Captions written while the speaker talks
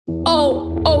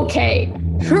Oh, okay.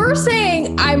 Her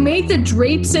saying I made the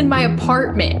drapes in my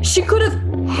apartment. She could have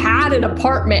had an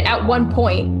apartment at one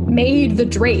point, made the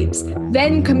drapes,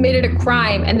 then committed a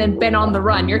crime, and then been on the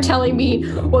run. You're telling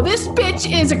me, well, this bitch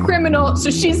is a criminal, so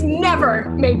she's never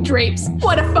made drapes.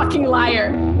 What a fucking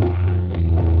liar.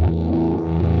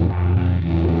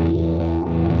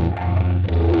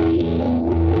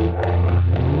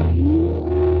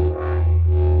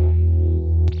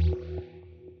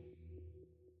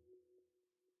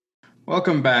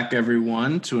 Welcome back,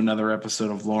 everyone, to another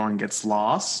episode of Lauren Gets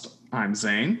Lost. I'm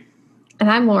Zane.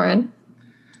 And I'm Lauren.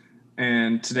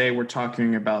 And today we're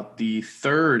talking about the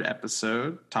third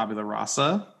episode, Tabula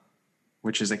Rasa,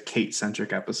 which is a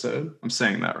Kate-centric episode. I'm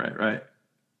saying that right?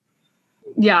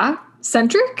 Yeah?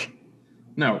 Centric?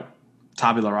 No,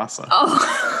 Tabula Rasa.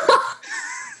 Oh.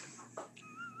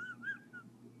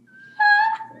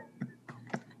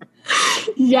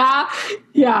 Yeah.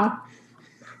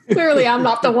 Clearly, I'm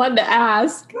not the one to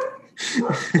ask.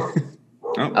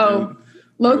 Oh,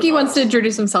 Loki wants to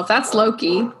introduce himself. That's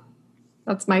Loki.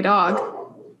 That's my dog.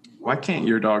 Why can't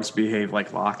your dogs behave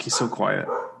like Locke? He's so quiet.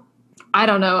 I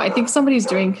don't know. I think somebody's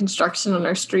doing construction on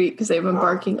our street because they've been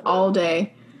barking all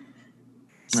day.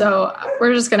 So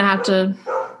we're just going to have to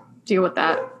deal with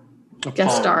that.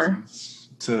 Guest star.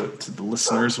 To the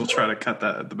listeners, we'll try to cut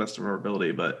that at the best of our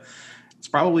ability, but it's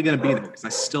probably going to be there because I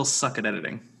still suck at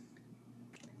editing.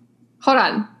 Hold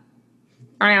on.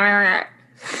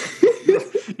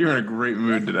 You're in a great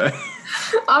mood today.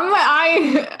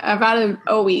 I've had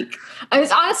a week.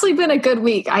 It's honestly been a good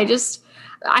week. I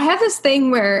have this thing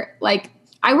where, like,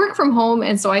 I work from home,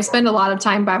 and so I spend a lot of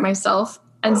time by myself.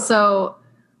 And so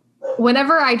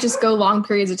whenever I just go long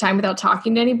periods of time without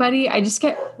talking to anybody, I just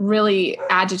get really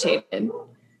agitated.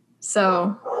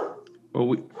 So.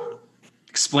 Well,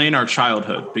 explain our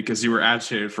childhood, because you were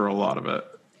agitated for a lot of it.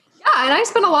 Yeah, and I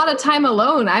spend a lot of time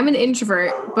alone. I'm an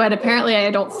introvert, but apparently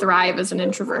I don't thrive as an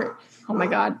introvert. Oh my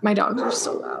God, my dogs are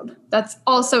so loud. That's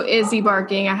also Izzy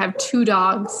barking. I have 2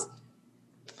 dogs.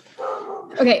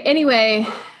 Okay, anyway.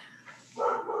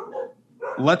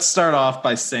 Let's start off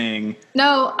by saying...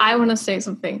 No, I want to say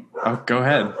something. Oh, go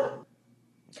ahead.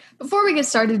 Before we get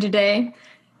started today,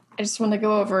 I just want to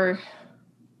go over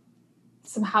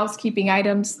some housekeeping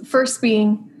items. The first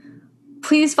being,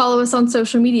 please follow us on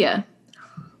social media.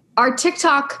 Our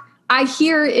TikTok, I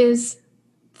hear, is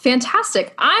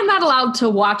fantastic. I'm not allowed to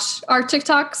watch our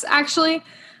TikToks, actually,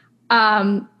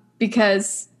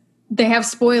 because they have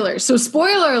spoilers. So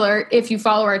spoiler alert, if you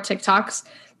follow our TikToks,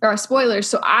 there are spoilers.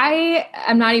 So I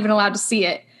am not even allowed to see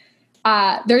it.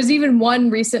 There's even one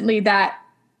recently that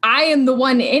I am the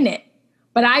one in it,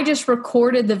 but I just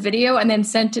recorded the video and then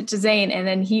sent it to Zane, and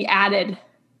then he added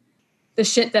the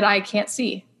shit that I can't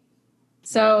see.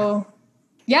 So,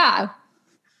 yeah.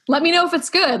 Let me know if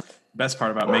it's good. Best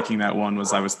part about making that one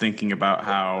was I was thinking about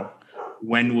how,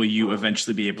 when will you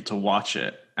eventually be able to watch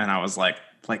it? And I was like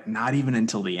not even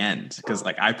until the end, because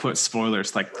like I put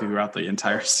spoilers like throughout the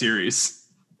entire series.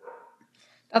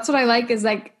 That's what I like, is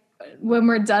like when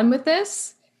we're done with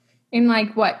this in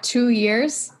 2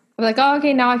 years, I'm like, oh,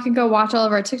 okay, now I can go watch all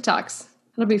of our TikToks.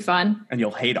 It'll be fun. And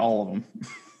you'll hate all of them.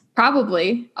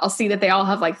 Probably. I'll see that they all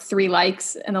have 3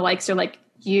 likes, and the likes are like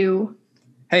you.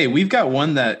 Hey, we've got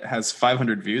one that has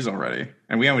 500 views already,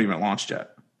 and we haven't even launched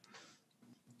yet.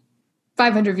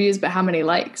 500 views, but how many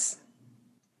likes?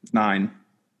 9.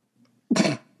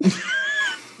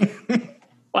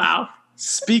 Wow.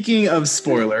 Speaking of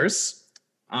spoilers,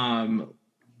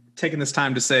 taking this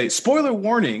time to say spoiler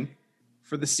warning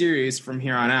for the series from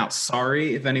here on out.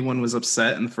 Sorry if anyone was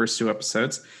upset in the first 2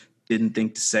 episodes. Didn't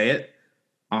think to say it.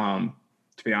 To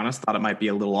be honest, thought it might be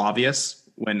a little obvious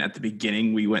when at the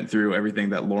beginning we went through everything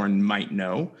that Lauren might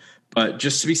know. But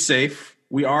just to be safe,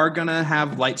 we are going to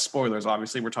have light spoilers.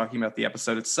 Obviously, we're talking about the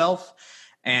episode itself.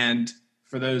 And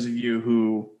for those of you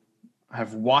who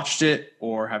have watched it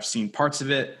or have seen parts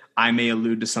of it, I may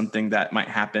allude to something that might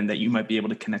happen that you might be able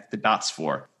to connect the dots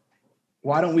for.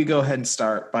 Why don't we go ahead and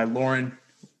start by Lauren,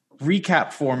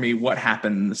 recap for me what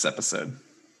happened in this episode.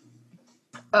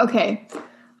 Okay,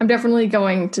 I'm definitely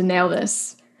going to nail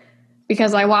this,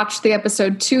 because I watched the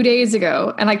episode 2 days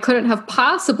ago, and I couldn't have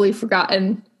possibly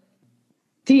forgotten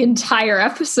the entire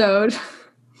episode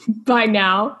by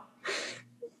now.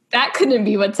 That couldn't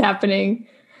be what's happening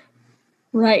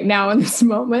right now in this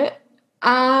moment.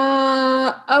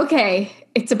 Okay,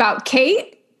 it's about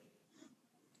Kate.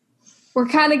 We're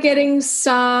kind of getting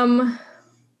some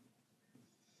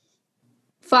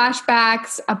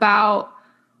flashbacks about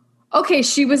Okay,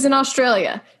 she was in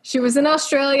Australia.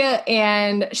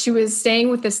 And she was staying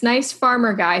with this nice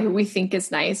farmer guy who we think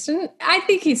is nice. And I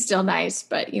think he's still nice,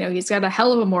 but, he's got a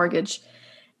hell of a mortgage.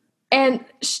 And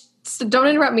so don't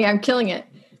interrupt me. I'm killing it.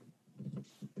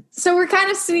 So we're kind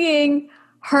of seeing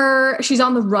her. She's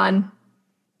on the run.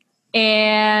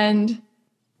 And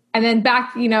then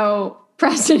back,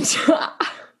 present.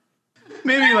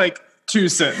 Maybe like 2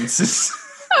 sentences.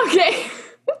 Okay.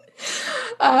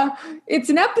 It's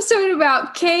an episode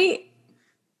about Kate.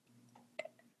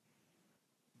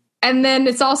 And then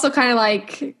it's also kind of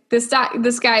like, this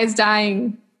guy is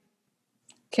dying.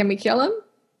 Can we kill him?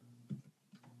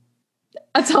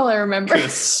 That's all I remember. Could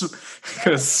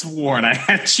have sworn I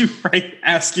had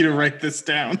ask you to write this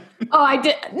down. Oh, I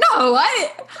did. No,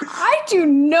 I do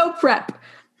no prep.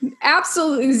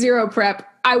 Absolutely zero prep.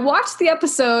 I watched the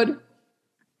episode,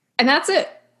 and that's it.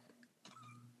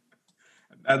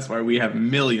 That's why we have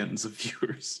millions of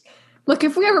viewers. Look,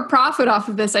 if we ever profit off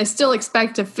of this, I still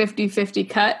expect a 50-50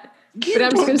 cut. But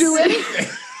I'm just going to do anything.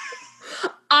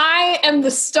 I am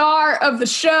the star of the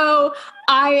show.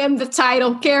 I am the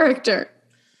title character.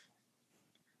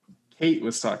 Kate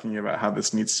was talking about how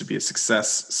this needs to be a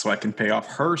success so I can pay off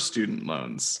her student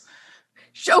loans.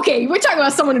 Okay, we're talking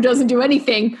about someone who doesn't do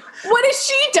anything. What has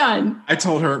she done? I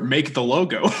told her, make the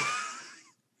logo.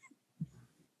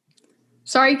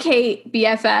 Sorry, Kate,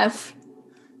 BFF.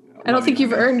 I don't think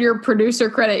you've earned your producer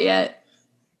credit yet.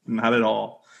 Not at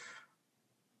all.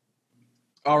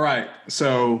 All right,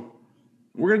 so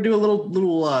we're going to do a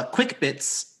little quick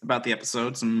bits about the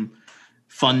episode, some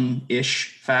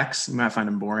fun-ish facts. You might find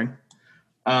them boring.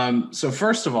 So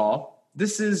first of all, I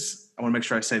want to make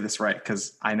sure I say this right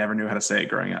because I never knew how to say it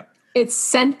growing up. It's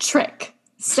centric.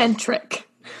 Centric.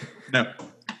 No.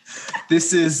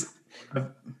 This is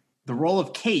the role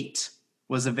of Kate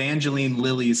was Evangeline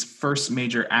Lilly's first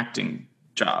major acting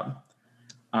job.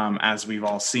 As we've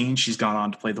all seen, she's gone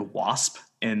on to play the Wasp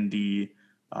in the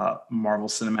Marvel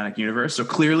Cinematic Universe. So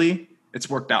clearly it's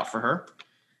worked out for her.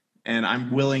 And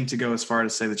I'm willing to go as far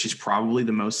as to say that she's probably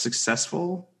the most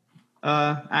successful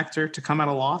actor to come out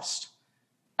of Lost.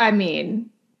 I mean,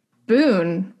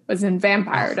 Boone was in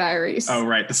Vampire Diaries. Oh,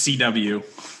 right. The CW.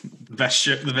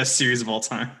 The best series of all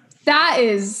time.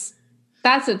 That's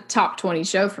a top 20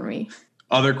 show for me.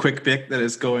 Other quick bic that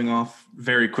is going off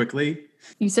very quickly.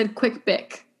 You said quick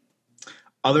bic.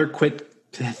 Other quick...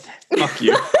 Fuck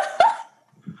you.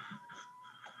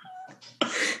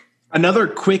 Another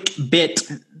quick bit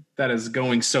that is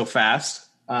going so fast.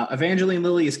 Evangeline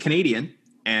Lilly is Canadian,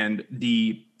 and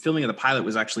the filming of the pilot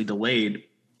was actually delayed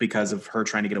because of her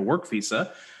trying to get a work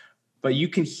visa. But you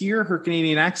can hear her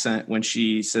Canadian accent when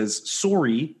she says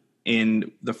sorry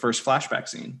in the first flashback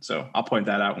scene. So I'll point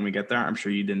that out when we get there. I'm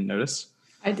sure you didn't notice.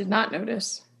 I did not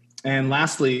notice. And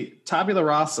lastly, Tabula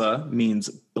Rasa means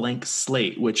blank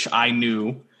slate, which I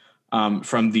knew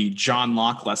from the John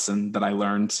Locke lesson that I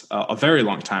learned a very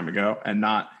long time ago and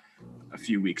not a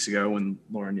few weeks ago when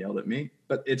Lauren yelled at me.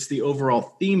 But it's the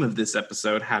overall theme of this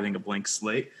episode, having a blank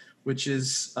slate, which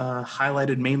is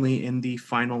highlighted mainly in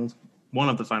one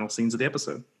of the final scenes of the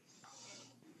episode.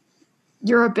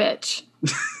 You're a bitch.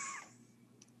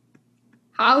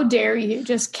 How dare you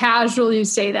just casually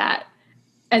say that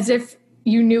as if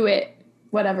you knew it.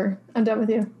 Whatever. I'm done with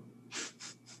you.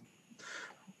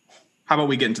 How about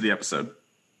we get into the episode?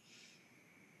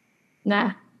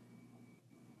 Nah.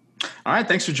 All right.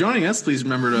 Thanks for joining us. Please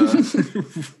remember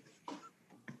to...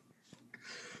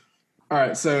 All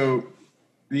right. So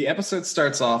the episode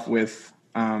starts off with,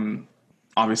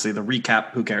 obviously, the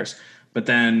recap. Who cares? But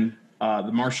then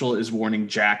the marshal is warning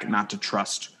Jack not to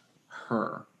trust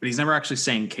her. But he's never actually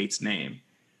saying Kate's name.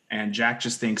 And Jack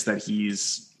just thinks that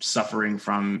he's suffering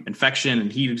from infection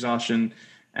and heat exhaustion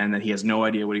and that he has no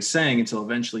idea what he's saying until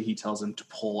eventually he tells him to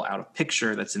pull out a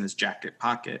picture that's in his jacket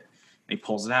pocket. And he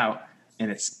pulls it out,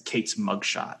 and it's Kate's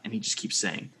mugshot. And he just keeps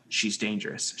saying, she's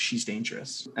dangerous. She's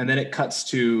dangerous. And then it cuts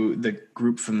to the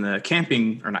group from the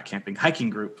hiking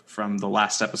group from the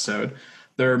last episode.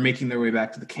 They're making their way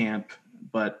back to the camp,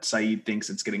 but Saeed thinks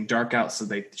it's getting dark out, so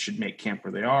they should make camp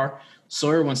where they are.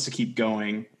 Sawyer wants to keep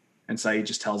going, and Saeed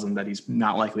just tells him that he's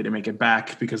not likely to make it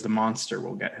back because the monster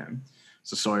will get him.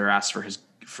 So Sawyer asks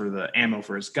for the ammo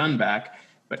for his gun back,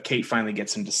 but Kate finally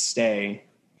gets him to stay,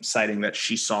 citing that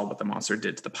she saw what the monster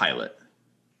did to the pilot.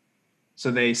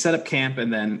 So they set up camp,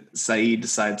 and then Saeed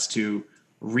decides to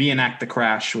reenact the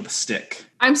crash with a stick.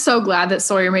 I'm so glad that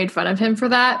Sawyer made fun of him for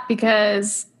that,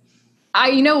 because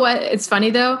you know what? It's funny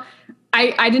though.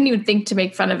 I didn't even think to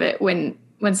make fun of it when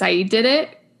Saeed did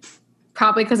it.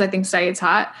 Probably because I think Saeed's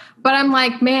hot. But I'm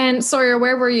like, man, Sawyer,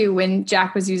 where were you when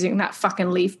Jack was using that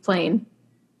fucking Leaf plane?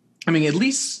 I mean, at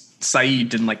least Saeed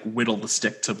didn't like whittle the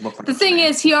stick to look like the thing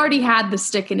is, he already had the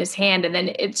stick in his hand, and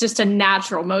then it's just a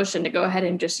natural motion to go ahead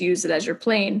and just use it as your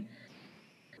plane.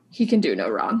 He can do no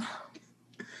wrong.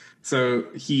 So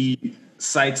he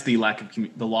cites the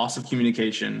the loss of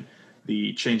communication,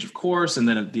 the change of course, and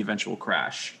then the eventual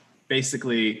crash.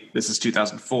 Basically, this is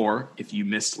 2004. If you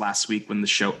missed last week when the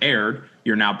show aired,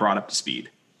 you're now brought up to speed.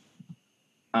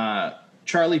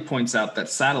 Charlie points out that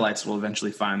satellites will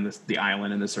eventually find the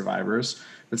island and the survivors.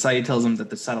 But Saeed tells him that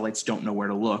the satellites don't know where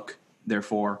to look.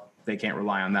 Therefore, they can't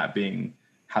rely on that being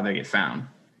how they get found.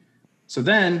 So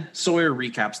then Sawyer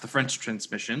recaps the French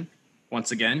transmission.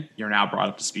 Once again, you're now brought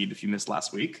up to speed if you missed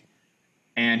last week.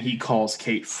 And he calls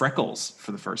Kate Freckles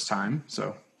for the first time.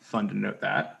 So fun to note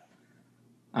that.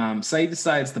 Saeed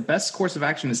decides the best course of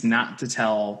action is not to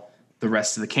tell the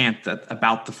rest of the camp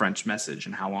about the French message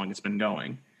and how long it's been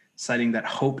going, citing that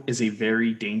hope is a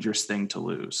very dangerous thing to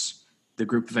lose. The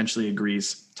group eventually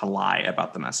agrees to lie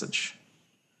about the message.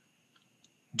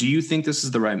 Do you think this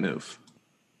is the right move?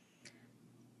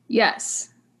 Yes,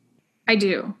 I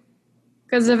do.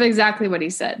 Because of exactly what he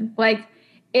said. Like,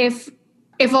 if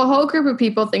a whole group of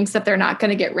people thinks that they're not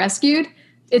going to get rescued,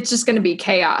 it's just going to be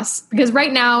chaos. Because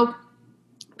right now,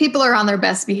 people are on their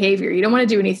best behavior. You don't want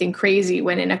to do anything crazy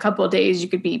when in a couple of days you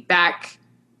could be back,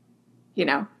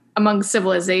 among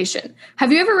civilization.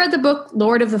 Have you ever read the book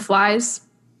Lord of the Flies?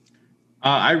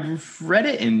 I read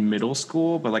it in middle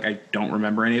school, but I don't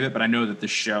remember any of it. But I know that the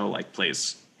show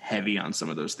plays heavy on some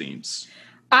of those themes.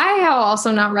 I have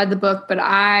also not read the book, but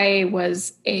I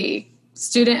was a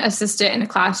student assistant in a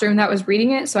classroom that was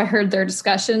reading it, so I heard their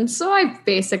discussion. So I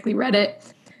basically read it.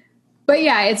 But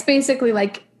yeah, it's basically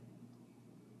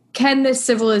can this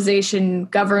civilization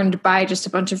governed by just a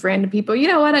bunch of random people? You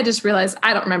know what? I just realized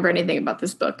I don't remember anything about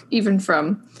this book, even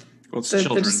from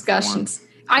the discussions.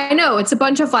 I know it's a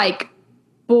bunch of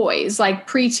boys,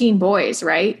 preteen boys,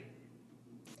 right?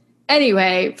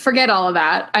 Anyway, forget all of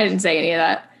that. I didn't say any of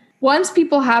that. Once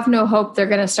people have no hope, they're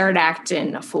going to start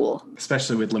acting a fool.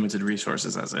 Especially with limited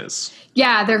resources as is.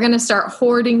 Yeah, they're going to start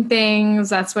hoarding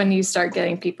things. That's when you start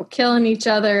getting people killing each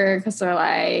other because they're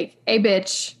like, hey,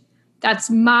 bitch, that's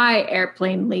my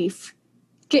airplane leaf.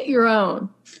 Get your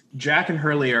own. Jack and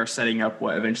Hurley are setting up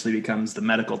what eventually becomes the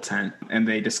medical tent, and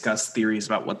they discuss theories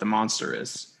about what the monster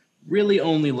is. Really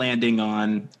only landing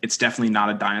on it's definitely not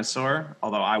a dinosaur,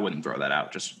 although I wouldn't throw that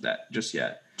out just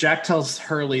yet. Jack tells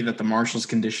Hurley that the marshal's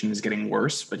condition is getting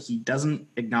worse, but he doesn't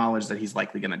acknowledge that he's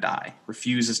likely going to die,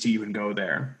 refuses to even go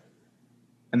there.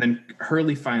 And then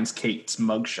Hurley finds Kate's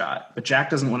mugshot, but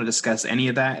Jack doesn't want to discuss any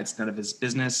of that. It's none of his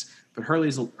business, but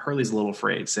Hurley's a little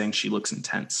afraid, saying she looks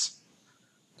intense.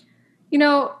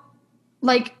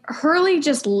 Hurley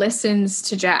just listens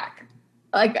to Jack.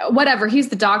 Whatever, he's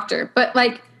the doctor, but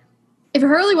if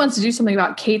Hurley wants to do something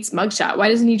about Kate's mugshot, why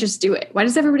doesn't he just do it? Why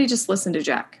does everybody just listen to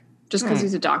Jack? Just because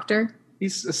he's a doctor?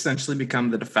 He's essentially become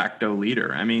the de facto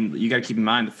leader. I mean, you got to keep in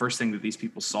mind the first thing that these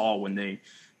people saw when they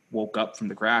woke up from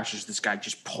the crash is this guy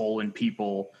just pulling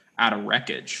people out of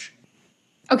wreckage.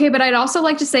 Okay, but I'd also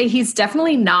like to say he's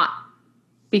definitely not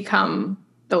become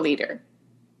the leader.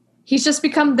 He's just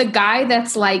become the guy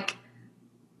that's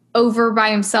over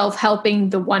by himself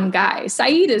helping the one guy.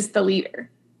 Saeed is the leader.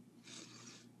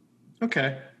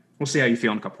 Okay. We'll see how you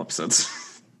feel in a couple episodes.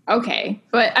 Okay.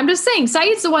 But I'm just saying,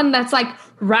 Saeed's the one that's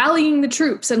rallying the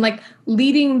troops and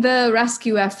leading the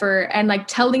rescue effort and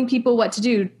telling people what to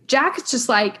do. Jack is just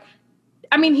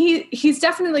he's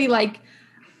definitely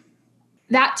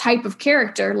that type of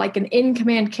character, an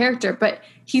in-command character, but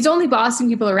he's only bossing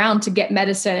people around to get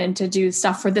medicine and to do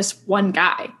stuff for this one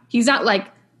guy. He's not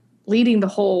leading the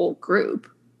whole group.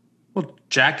 Well,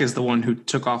 Jack is the one who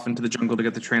took off into the jungle to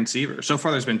get the transceiver. So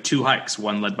far, there's been 2 hikes,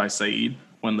 one led by Saeed,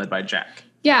 one led by Jack.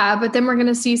 Yeah, but then we're going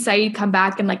to see Saeed come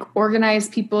back and organize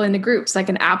people into groups like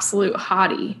an absolute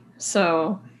hottie.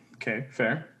 So. Okay,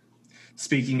 fair.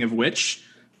 Speaking of which,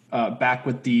 back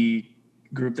with the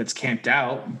group that's camped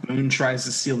out, Boone tries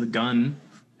to steal the gun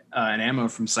and ammo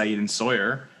from Saeed and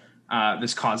Sawyer.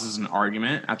 This causes an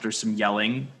argument. After some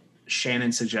yelling,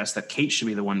 Shannon suggests that Kate should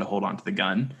be the one to hold on to the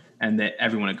gun, and that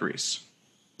everyone agrees.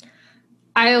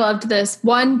 I loved this.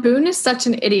 One, Boone is such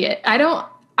an idiot.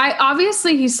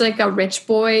 Obviously he's a rich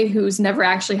boy who's never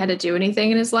actually had to do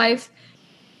anything in his life,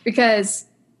 because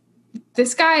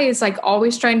this guy is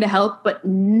always trying to help, but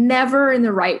never in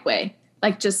the right way.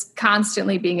 Just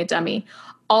constantly being a dummy.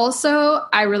 Also,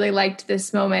 I really liked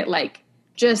this moment,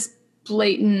 just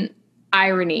blatant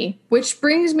irony, which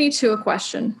brings me to a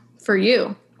question for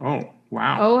you. Oh,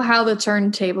 wow. Oh, how the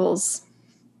turntables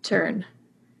turn.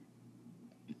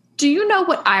 Do you know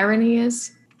what irony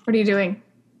is? What are you doing?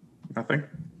 Nothing.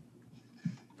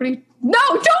 No,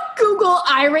 don't Google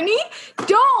irony.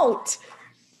 Don't.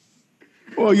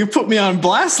 Well, you put me on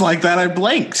blast like that. I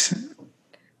blanked.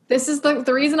 This is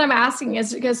the reason I'm asking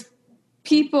is because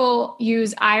people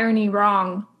use irony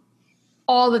wrong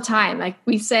all the time. Like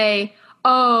we say,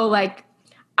 oh, like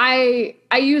I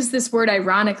use this word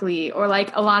ironically, or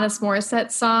like Alanis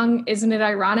Morissette's song, Isn't It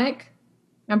Ironic?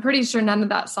 I'm pretty sure none of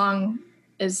that song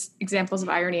is examples of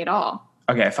irony at all.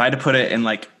 Okay, if I had to put it in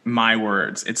like my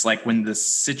words, it's like when the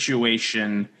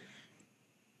situation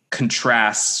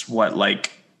contrasts what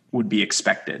like would be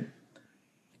expected.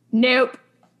 Nope.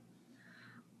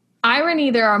 Irony,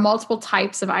 there are multiple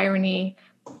types of irony,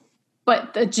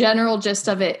 but the general gist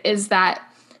of it is that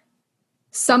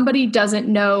somebody doesn't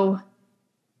know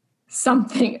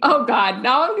something. Oh God,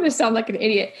 now I'm going to sound like an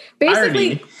idiot. Basically,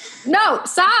 irony. No,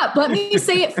 stop. Let me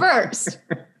say it first.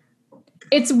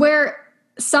 It's where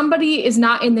somebody is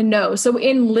not in the know. So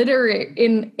in literature,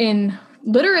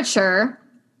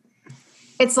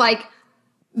 it's like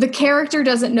the character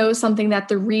doesn't know something that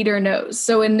the reader knows.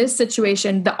 So in this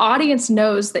situation, the audience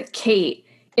knows that Kate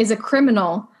is a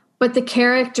criminal, but the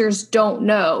characters don't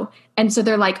know. And so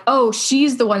they're like, oh,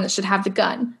 she's the one that should have the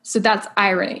gun. So that's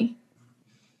irony.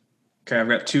 Okay, I've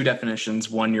got two definitions.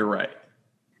 One, you're right.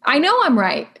 I know I'm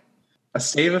right. A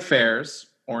state of affairs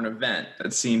or an event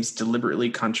that seems deliberately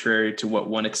contrary to what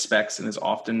one expects and is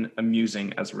often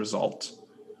amusing as a result.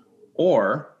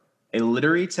 Or a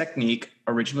literary technique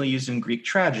originally used in Greek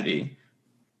tragedy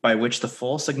by which the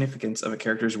full significance of a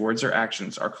character's words or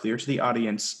actions are clear to the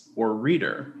audience or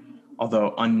reader,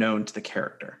 although unknown to the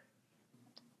character.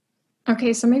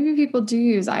 Okay, so maybe people do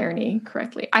use irony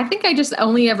correctly. I think I just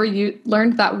only ever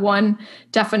learned that one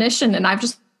definition, and I've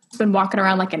just been walking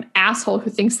around like an asshole who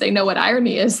thinks they know what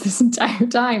irony is this entire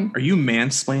time. Are you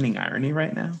mansplaining irony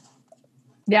right now?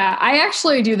 Yeah, I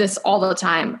actually do this all the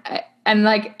time. And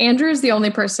like Andrew's the only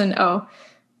person,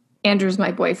 Andrew's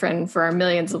my boyfriend for our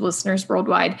millions of listeners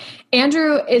worldwide.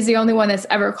 Andrew is the only one that's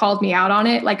ever called me out on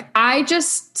it. Like I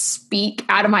just speak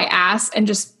out of my ass and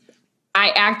I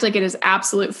act like it is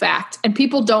absolute fact and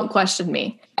people don't question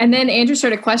me. And then Andrew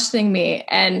started questioning me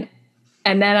and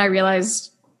then I realized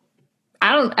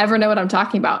I don't ever know what I'm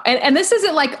talking about. And this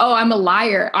isn't like, oh, I'm a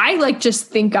liar. I like just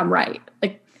think I'm right.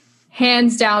 Like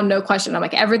hands down, no question. I'm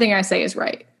like, everything I say is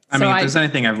right. I mean, if there's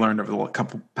anything I've learned over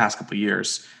the past couple of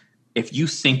years, if you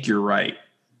think you're right,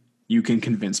 you can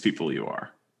convince people you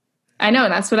are. I know.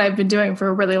 And that's what I've been doing for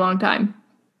a really long time.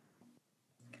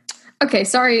 Okay.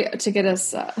 Sorry to get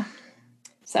us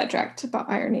sidetracked about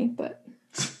irony, but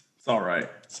it's all right.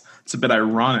 It's a bit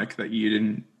ironic that you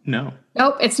didn't know.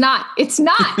 Nope, it's not. It's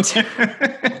not.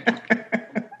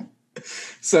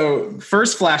 So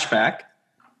first flashback,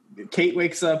 Kate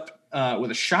wakes up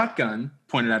with a shotgun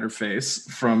pointed at her face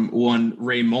from one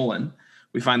Ray Mullen.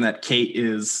 We find that Kate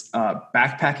is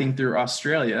backpacking through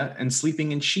Australia and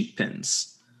sleeping in sheep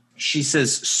pens. She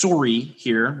says sorry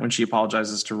here when she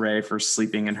apologizes to Ray for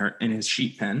sleeping in his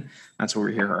sheep pen. That's where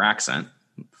we hear her accent.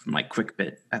 My quick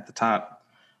bit at the top.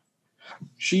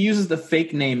 She uses the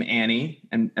fake name Annie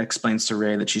and explains to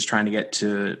Ray that she's trying to get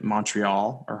to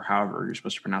Montreal, or however you're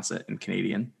supposed to pronounce it in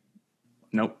Canadian.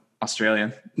 Nope,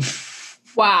 Australian.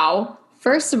 Wow.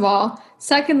 First of all.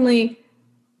 Secondly,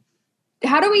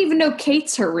 how do we even know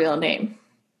Kate's her real name?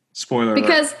 Spoiler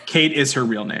alert. Kate is her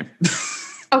real name.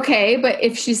 Okay, but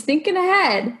if she's thinking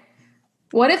ahead,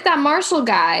 what if that Marshall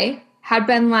guy had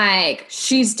been like,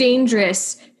 she's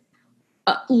dangerous,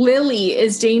 Lily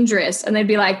is dangerous, and they'd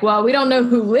be like, well, we don't know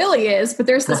who Lily is, but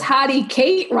there's this hottie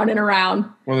Kate running around.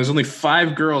 Well, there's only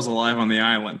 5 girls alive on the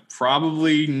island.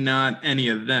 Probably not any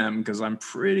of them, because I'm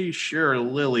pretty sure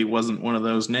Lily wasn't one of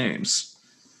those names.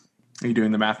 Are you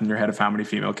doing the math in your head of how many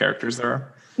female characters there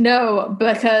are? No,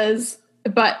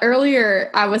 but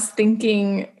earlier I was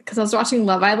thinking, because I was watching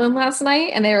Love Island last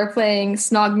night, and they were playing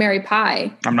Snog, Marry,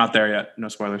 Pie. I'm not there yet. No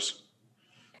spoilers.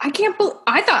 I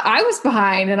thought I was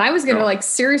behind and I was going to like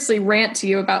seriously rant to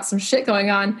you about some shit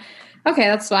going on. Okay,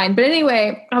 that's fine. But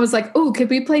anyway, I was like, oh, could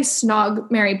we play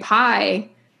Snog, Marry, Pie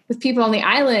with people on the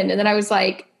island? And then I was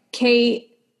like,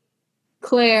 Kate,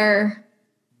 Claire,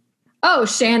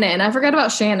 Shannon. I forgot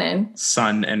about Shannon.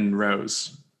 Sun and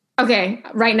Rose. Okay,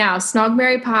 right now, Snog,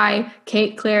 Marry, Pie,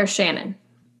 Kate, Claire, Shannon.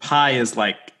 Pie is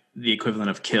like the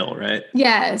equivalent of kill, right?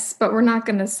 Yes, but we're not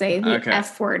going to say the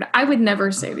F word. I would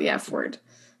never say the F word.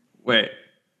 Wait,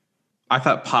 I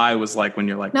thought pie was like when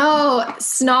you're like... No,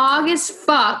 snog is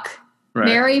fuck,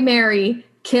 right. Marry,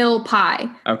 kill pie.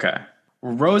 Okay.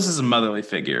 Well, Rose is a motherly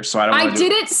figure, so I don't I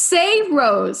didn't say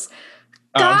Rose.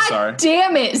 God I'm sorry.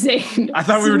 Damn it, Zane. I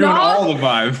thought we were doing all the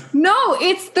 5. No,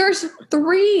 there's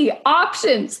 3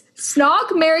 options.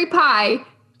 Snog, Marry, Pie,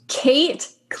 Kate,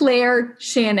 Claire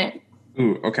Shannon.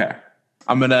 Ooh, okay.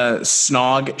 I'm going to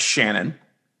snog Shannon.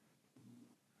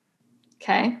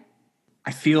 Okay.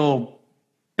 I feel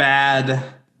bad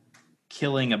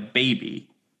killing a baby.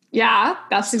 Yeah,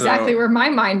 that's exactly where my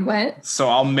mind went. So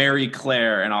I'll marry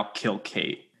Claire and I'll kill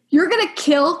Kate. You're going to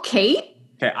kill Kate?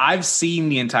 Okay, I've seen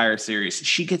the entire series.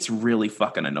 She gets really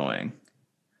fucking annoying.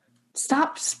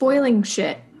 Stop spoiling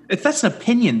shit. If that's an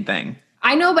opinion thing.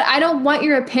 I know, but I don't want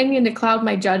your opinion to cloud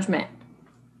my judgment.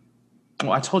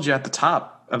 Well, I told you at the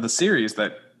top of the series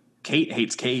that Kate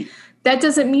hates Kate. That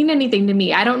doesn't mean anything to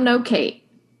me. I don't know Kate.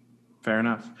 Fair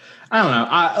enough. I don't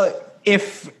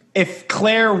know. If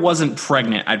Claire wasn't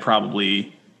pregnant, I'd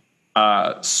probably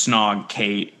snog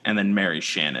Kate and then marry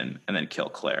Shannon and then kill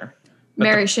Claire.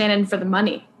 Marry Shannon for the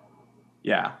money.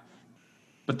 Yeah.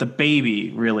 But the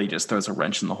baby really just throws a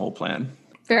wrench in the whole plan.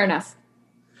 Fair enough.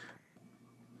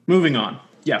 Moving on.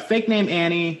 Yeah, fake name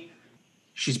Annie.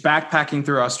 She's backpacking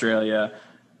through Australia,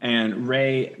 and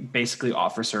Ray basically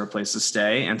offers her a place to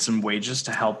stay and some wages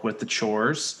to help with the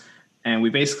chores. And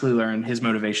we basically learn his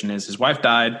motivation is his wife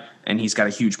died, and he's got a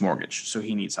huge mortgage, so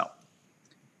he needs help.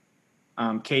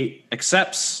 Kate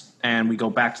accepts, and we go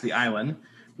back to the island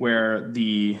where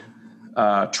the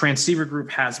transceiver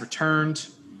group has returned.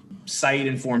 Said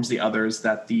informs the others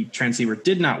that the transceiver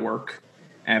did not work,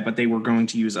 but they were going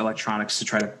to use electronics to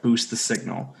try to boost the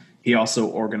signal. He also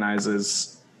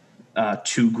organizes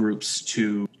two groups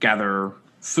to gather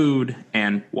food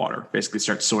and water, basically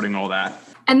start sorting all that.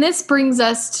 And this brings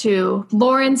us to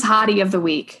Lauren's hottie of the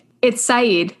week. It's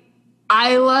Said.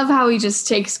 I love how he just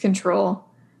takes control.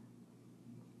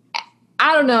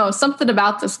 I don't know, something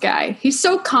about this guy. He's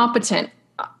so competent.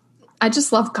 I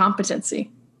just love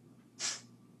competency.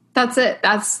 That's it.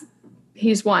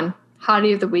 He's won.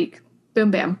 Hottie of the week. Boom,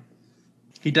 bam.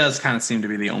 He does kind of seem to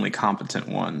be the only competent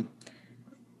one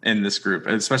in this group,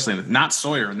 especially not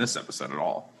Sawyer in this episode at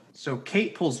all. So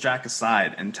Kate pulls Jack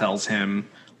aside and tells him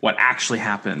what actually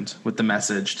happened with the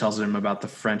message, tells him about the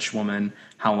French woman,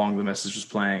 how long the message was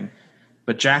playing.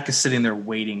 But Jack is sitting there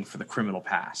waiting for the criminal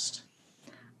past.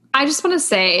 I just want to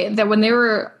say that when they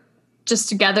were just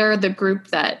together, the group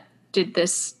that did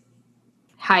this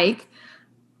hike,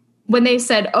 when they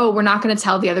said, oh, we're not going to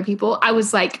tell the other people, I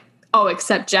was like, oh,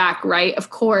 except Jack, right?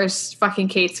 Of course, fucking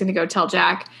Kate's going to go tell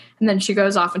Jack. And then she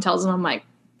goes off and tells him. I'm like,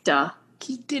 duh.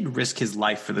 He did risk his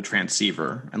life for the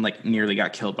transceiver and nearly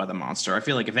got killed by the monster. I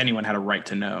feel like if anyone had a right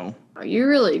to know. Oh, you're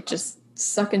really just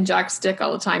sucking Jack's dick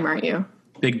all the time, aren't you?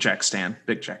 Big Jack stan.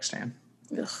 Big Jack stan.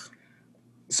 Ugh.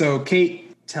 So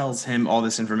Kate tells him all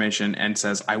this information and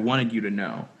says, I wanted you to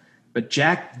know. But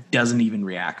Jack doesn't even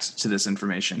react to this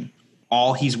information.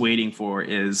 All he's waiting for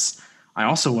is, I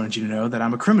also wanted you to know that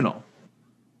I'm a criminal.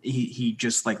 He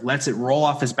just lets it roll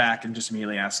off his back and just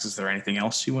immediately asks, is there anything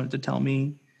else you wanted to tell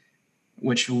me?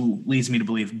 Which leads me to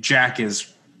believe Jack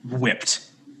is whipped.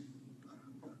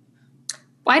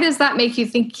 Why does that make you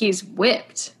think he's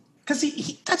whipped? Because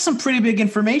that's some pretty big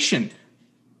information.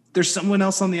 There's someone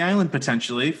else on the island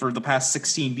potentially for the past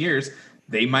 16 years.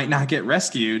 They might not get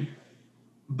rescued,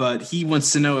 but he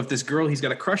wants to know if this girl he's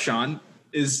got a crush on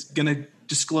is going to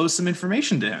disclose some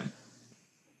information to him.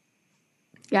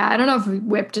 Yeah, I don't know if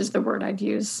whipped is the word I'd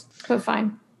use, but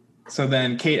fine. So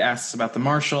then Kate asks about the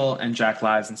marshal, and Jack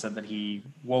lies and said that he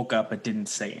woke up but didn't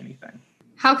say anything.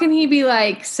 How can he be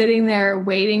sitting there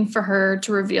waiting for her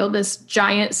to reveal this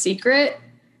giant secret,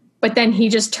 but then he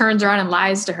just turns around and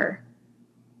lies to her?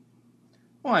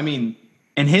 Well, I mean,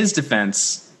 in his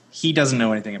defense, he doesn't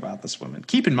know anything about this woman.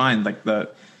 Keep in mind,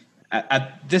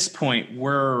 at this point,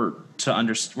 we're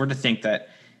to think that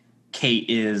Kate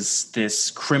is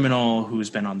this criminal who's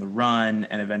been on the run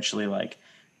and eventually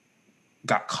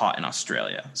got caught in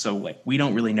Australia. So we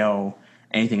don't really know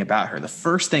anything about her. The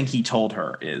first thing he told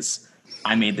her is,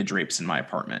 I made the drapes in my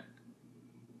apartment.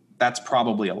 That's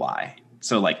probably a lie.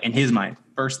 So in his mind,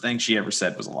 first thing she ever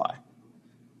said was a lie.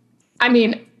 I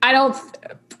mean,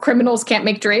 criminals can't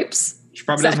make drapes. She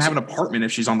probably doesn't have an apartment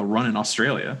if she's on the run in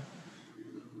Australia.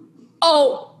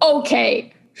 Oh,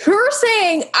 okay. Her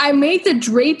saying, I made the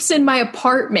drapes in my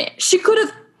apartment. She could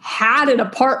have had an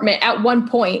apartment at one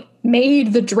point,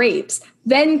 made the drapes,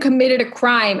 then committed a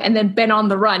crime, and then been on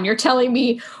the run. You're telling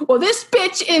me, well, this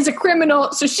bitch is a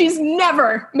criminal, so she's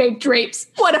never made drapes.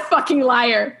 What a fucking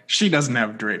liar. She doesn't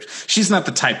have drapes. She's not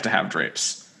the type to have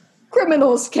drapes.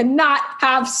 Criminals cannot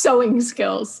have sewing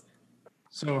skills.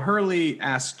 So Hurley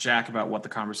asked Jack about what the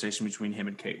conversation between him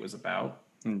and Kate was about.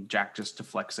 And Jack just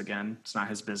deflects again. It's not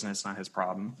his business, not his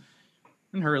problem.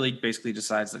 And Hurley basically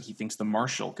decides that he thinks the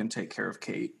marshal can take care of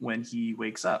Kate when he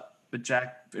wakes up. But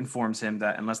Jack informs him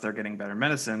that unless they're getting better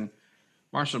medicine,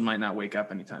 Marshall might not wake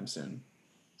up anytime soon.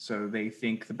 So they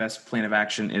think the best plan of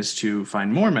action is to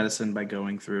find more medicine by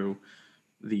going through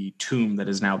the tomb that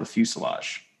is now the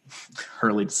fuselage.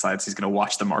 Hurley decides he's going to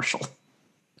watch the Marshal.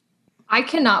 I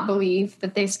cannot believe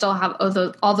that they still have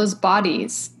all those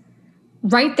bodies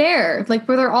right there, like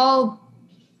where they're all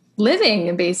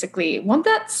living, basically. Won't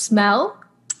that smell?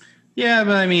 Yeah,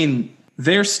 but I mean,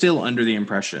 they're still under the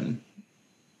impression,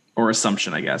 or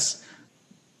assumption, I guess,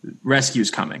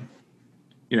 rescue's coming.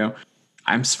 You know,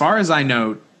 as far as I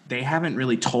know, they haven't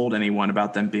really told anyone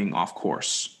about them being off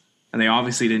course. And they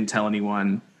obviously didn't tell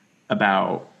anyone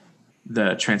about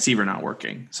the transceiver not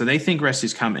working. So they think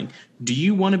rescue's coming. Do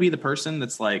you want to be the person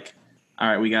that's like, all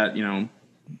right, we got,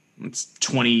 it's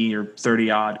 20 or 30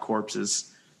 odd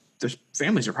corpses. Their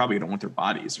families are probably going to want their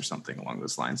bodies or something along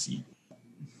those lines.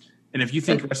 And if you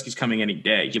think rescue's coming any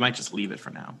day, you might just leave it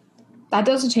for now. That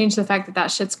doesn't change the fact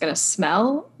that shit's going to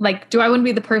smell. Like, do I want to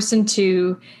be the person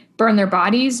to burn their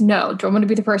bodies? No. Do I want to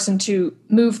be the person to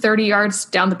move 30 yards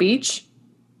down the beach?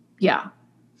 Yeah.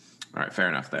 All right, fair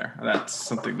enough there. That's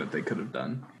something that they could have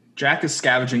done. Jack is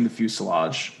scavenging the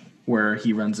fuselage where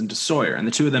he runs into Sawyer, and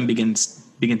the two of them begin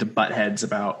to butt heads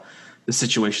about the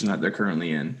situation that they're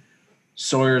currently in.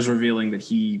 Sawyer is revealing that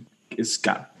he has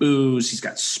got booze, he's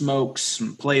got smokes,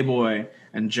 some Playboy,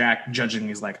 and Jack judging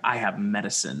is like, I have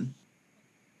medicine.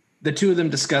 The two of them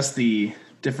discuss the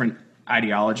different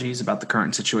ideologies about the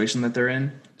current situation that they're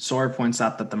in. Sawyer points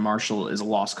out that the Marshal is a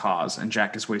lost cause and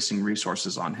Jack is wasting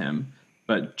resources on him,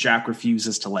 but Jack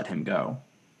refuses to let him go.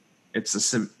 It's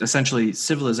essentially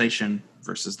civilization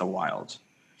versus the wild,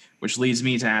 which leads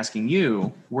me to asking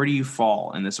you, where do you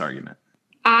fall in this argument?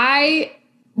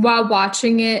 While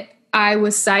watching it, I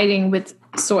was siding with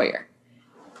Sawyer.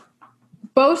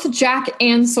 Both Jack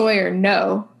and Sawyer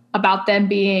know about them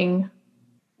being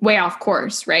way off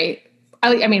course, right?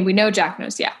 I mean, we know Jack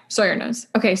knows. Yeah, Sawyer knows.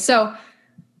 Okay, so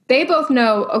they both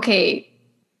know, okay,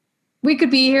 we could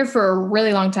be here for a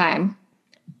really long time.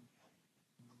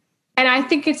 And I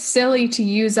think it's silly to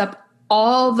use up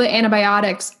all the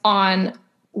antibiotics on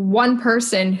one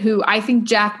person who I think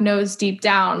Jack knows deep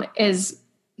down is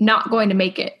not going to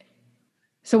make it.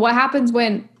 So what happens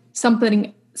when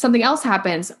something else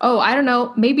happens? Oh, I don't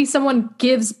know. Maybe someone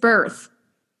gives birth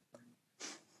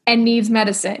and needs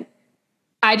medicine.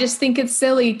 I just think it's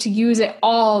silly to use it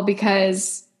all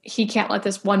because he can't let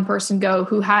this one person go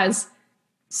who has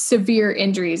severe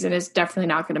injuries and is definitely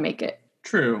not going to make it.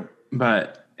 True,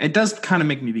 but it does kind of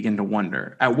make me begin to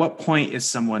wonder, at what point is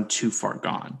someone too far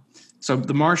gone? So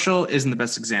the Marshal isn't the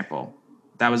best example.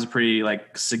 That was a pretty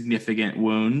significant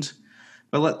wound.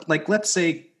 But let's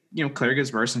say, Claire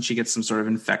gives birth and she gets some sort of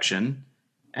infection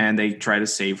and they try to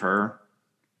save her.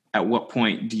 At what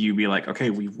point do you be like, okay,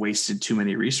 we've wasted too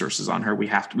many resources on her. We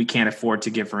can't afford to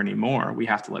give her any more. We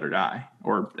have to let her die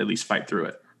or at least fight through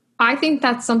it. I think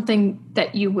that's something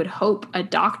that you would hope a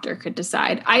doctor could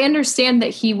decide. I understand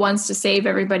that he wants to save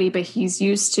everybody, but he's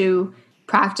used to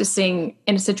practicing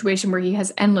in a situation where he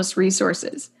has endless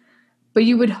resources. But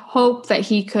you would hope that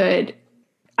he could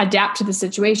adapt to the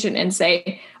situation and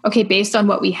say, okay, based on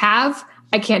what we have,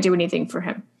 I can't do anything for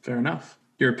him. Fair enough.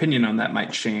 Your opinion on that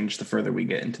might change the further we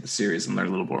get into the series and learn a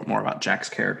little bit more about Jack's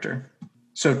character.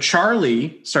 So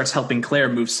Charlie starts helping Claire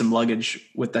move some luggage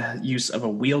with the use of a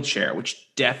wheelchair,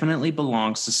 which definitely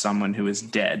belongs to someone who is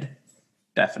dead.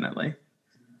 Definitely.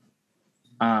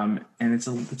 And it's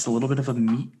a little bit of a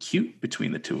meet cute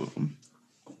between the two of them.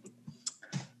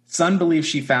 Sun believes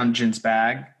she found Jin's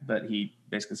bag, but he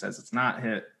basically says it's not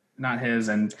his,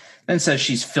 and then says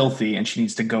she's filthy and she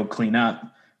needs to go clean up.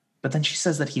 But then she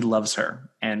says that he loves her,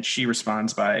 and she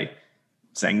responds by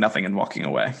saying nothing and walking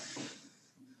away.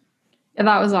 Yeah,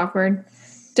 that was awkward.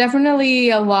 Definitely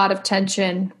a lot of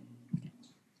tension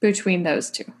between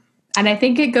those two. And I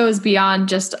think it goes beyond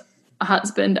just a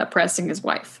husband oppressing his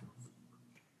wife.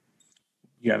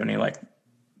 You have any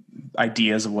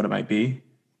ideas of what it might be?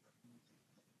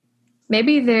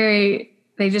 Maybe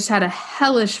they just had a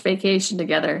hellish vacation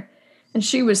together and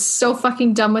she was so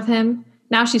fucking done with him.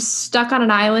 Now she's stuck on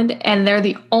an island and they're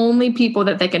the only people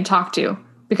that they can talk to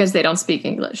because they don't speak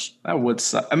English. That would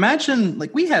suck. Imagine,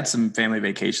 we had some family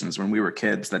vacations when we were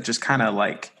kids that just kind of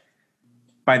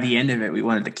by the end of it, we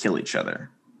wanted to kill each other.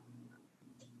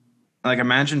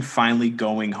 Imagine finally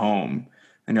going home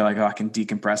and you're like, oh, I can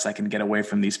decompress. I can get away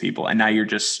from these people. And now you're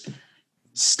just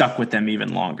stuck with them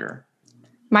even longer.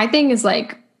 My thing is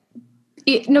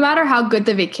no matter how good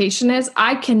the vacation is,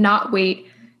 I cannot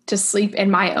wait to sleep in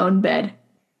my own bed.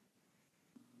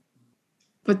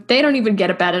 But they don't even get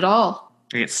a bed at all.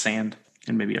 They get sand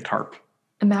and maybe a tarp.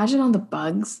 Imagine all the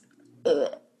bugs.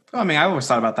 Ugh. Well, I always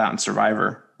thought about that in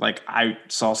Survivor. Like, I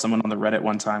saw someone on the Reddit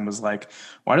one time was like,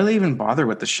 why do they even bother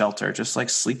with the shelter? Just like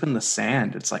sleep in the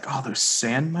sand. It's like, oh, those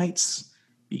sand mites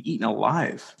be eaten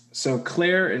alive. So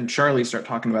Claire and Charlie start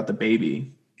talking about the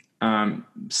baby.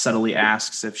 Subtly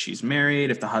asks if she's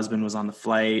married, if the husband was on the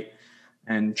flight,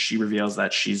 and she reveals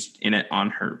that she's in it on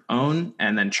her own.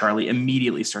 And then Charlie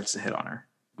immediately starts to hit on her.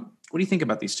 What do you think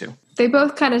about these two? They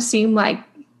both kind of seem like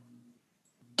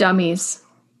dummies,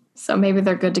 so maybe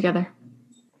they're good together.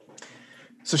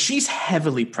 So she's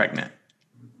heavily pregnant.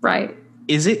 Right.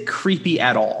 Is it creepy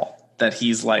at all that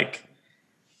he's like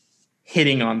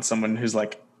hitting on someone who's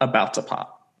like about to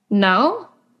pop? No,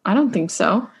 I don't think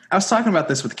so. I was talking about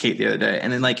this with Kate the other day,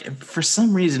 and then like for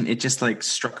some reason it just like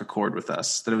struck a chord with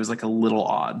us that it was like a little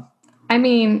odd. I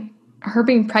mean, her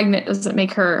being pregnant doesn't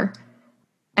make her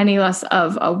any less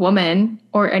of a woman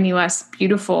or any less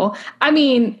beautiful. I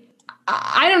mean,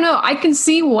 I don't know. I can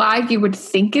see why you would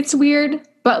think it's weird,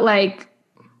 but like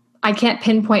I can't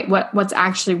pinpoint what's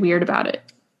actually weird about it.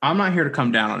 I'm not here to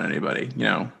come down on anybody,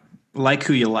 like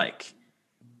who you like.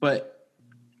 But,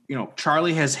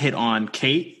 Charlie has hit on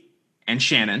Kate and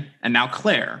Shannon and now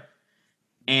Claire.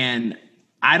 And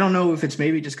I don't know if it's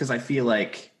maybe just because I feel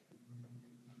like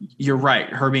you're right.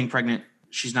 Her being pregnant,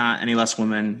 she's not any less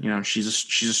woman. She's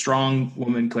a strong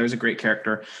woman. Claire's a great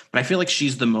character. But I feel like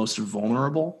she's the most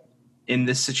vulnerable in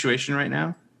this situation right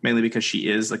now. Mainly because she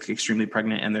is like extremely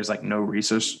pregnant and there's like no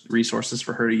resources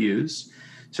for her to use.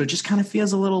 So it just kind of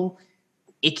feels a little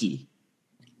icky.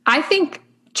 I think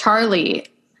Charlie,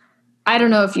 I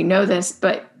don't know if you know this,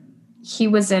 but he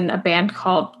was in a band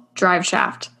called Drive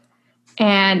Shaft.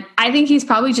 And I think he's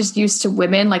probably just used to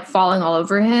women like falling all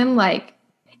over him. Like,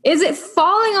 is it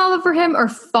falling all over him or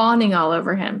fawning all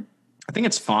over him? I think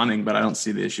it's fawning, but I don't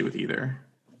see the issue with either.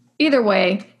 Either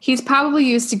way, he's probably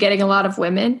used to getting a lot of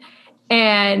women.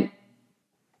 And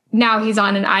now he's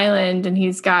on an island and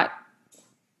he's got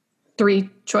 3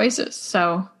 choices.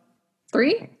 So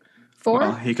 3, 4.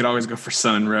 Well, he could always go for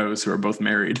Sun and Rose, who are both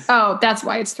married. Oh, that's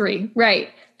why it's 3. Right.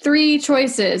 3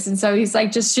 choices. And so he's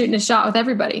like just shooting a shot with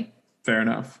everybody. Fair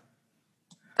enough.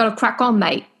 Got to crack all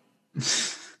night.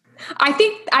 I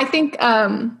think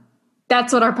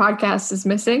that's what our podcast is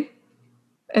missing,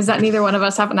 is that neither one of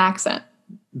us have an accent.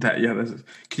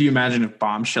 Could you imagine if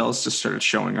bombshells just started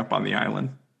showing up on the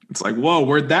island? It's like, whoa,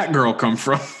 where'd that girl come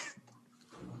from?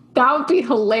 That would be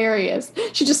hilarious.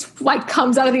 She just like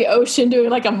comes out of the ocean doing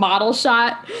like a model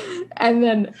shot, and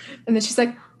then she's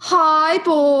like, "Hi,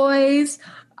 boys."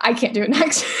 I can't do it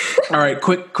next. All right,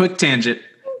 quick tangent.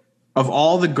 Of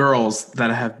all the girls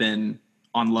that have been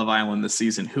on Love Island this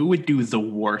season, who would do the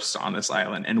worst on this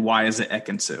island, and why is it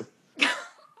Ekin-Su?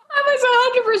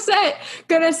 I was 100%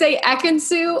 gonna say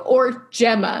Ekin-Su or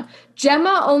Gemma.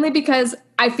 Gemma only because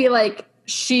I feel like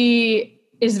she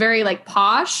is very like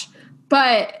posh,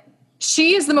 but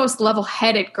she is the most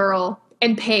level-headed girl,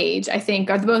 and Paige, I think,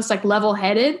 are the most like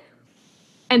level-headed.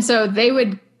 And so they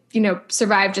would,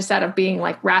 survive just out of being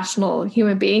like rational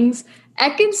human beings.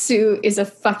 Ekin-Su is a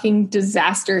fucking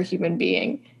disaster human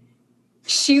being.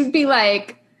 She would be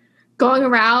like going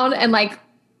around and like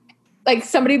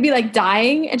somebody would be like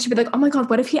dying and she'd be like, "Oh my God,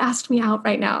 what if he asked me out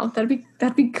right now?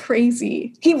 That'd be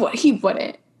crazy." He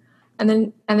wouldn't. And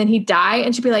then he'd die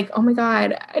and she'd be like, "Oh my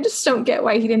God, I just don't get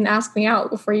why he didn't ask me out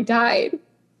before he died."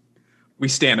 We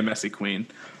stand a messy queen.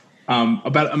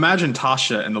 Imagine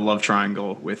Tasha in the love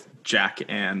triangle with Jack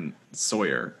and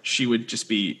Sawyer. She would just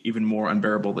be even more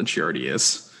unbearable than she already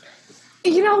is.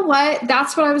 You know what?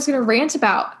 That's what I was going to rant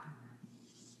about.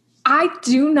 I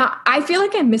feel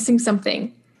like I'm missing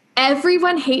something.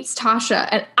 Everyone hates Tasha,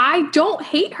 and I don't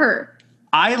hate her.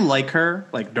 I like her.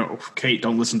 Like, no, Kate,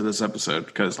 don't listen to this episode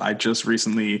because I just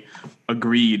recently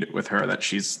agreed with her that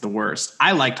she's the worst.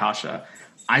 I like Tasha.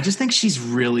 I just think she's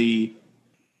really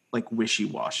like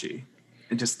wishy-washy.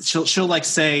 And just she'll like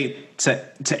say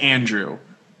to Andrew,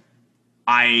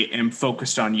 "I am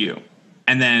focused on you,"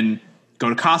 and then go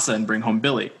to Casa and bring home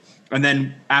Billy. And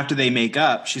then after they make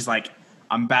up, she's like,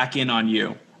 "I'm back in on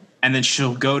you," and then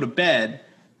she'll go to bed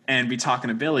and be talking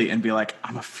to Billy and be like,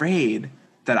 "I'm afraid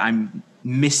that I'm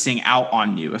missing out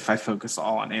on you if I focus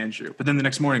all on Andrew." But then the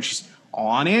next morning she's all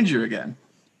on Andrew again.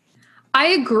 I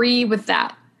agree with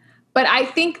that. But I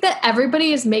think that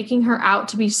everybody is making her out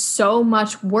to be so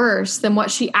much worse than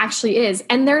what she actually is.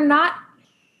 And they're not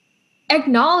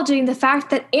acknowledging the fact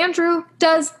that Andrew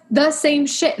does the same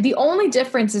shit. The only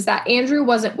difference is that Andrew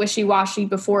wasn't wishy-washy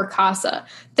before Casa.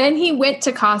 Then he went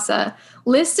to Casa,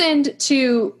 listened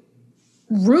to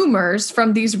rumors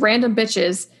from these random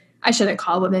bitches. I shouldn't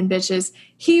call women bitches.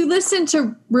 He listened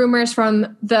to rumors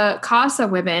from the Casa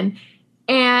women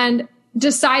and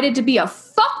decided to be a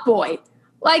fuckboy.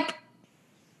 Like,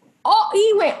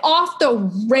 He went off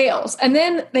the rails. And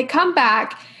then they come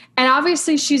back, and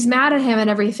obviously she's mad at him and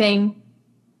everything.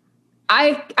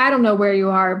 I don't know where you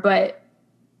are, but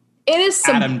it is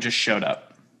Adam just showed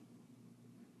up.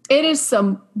 It is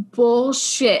some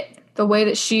bullshit the way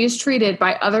that she is treated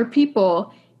by other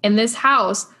people in this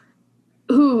house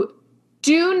who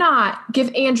do not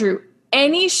give Andrew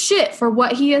any shit for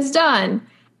what he has done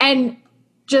and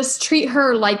just treat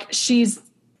her like she's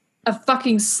a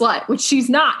fucking slut, which she's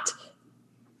not.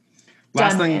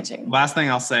 Last thing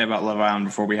I'll say about Love Island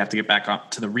before we have to get back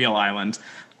up to the real island.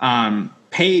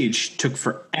 Paige took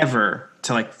forever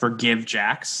to like forgive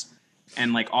Jax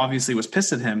and like obviously was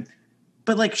pissed at him,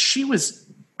 but like she was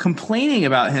complaining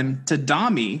about him to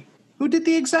Dami, who did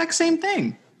the exact same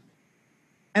thing.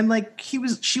 And like she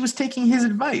was taking his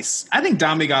advice. I think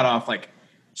Dami got off like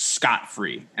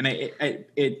scot-free, and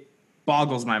it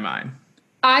boggles my mind.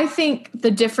 I think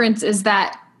the difference is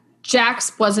that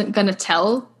Jax wasn't going to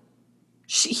tell.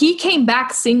 He came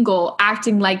back single,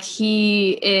 acting like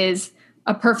he is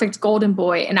a perfect golden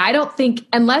boy. And I don't think,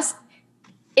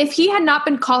 if he had not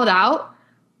been called out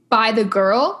by the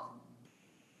girl,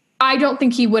 I don't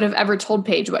think he would have ever told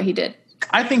Paige what he did.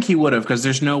 I think he would have, because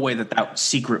there's no way that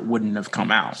secret wouldn't have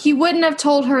come out. He wouldn't have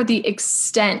told her the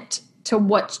extent to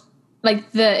which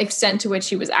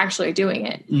he was actually doing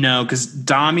it. No, because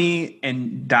Dami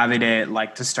and Davide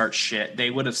like to start shit.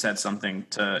 They would have said something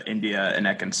to India and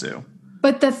Ekansu.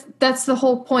 But that's the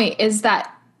whole point, is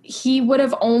that he would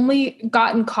have only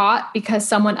gotten caught because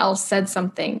someone else said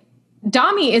something.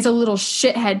 Dami is a little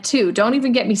shithead too. Don't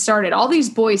even get me started. All these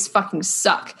boys fucking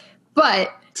suck.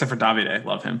 But except for Davide,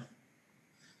 love him.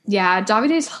 Yeah,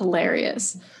 Davide's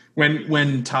hilarious.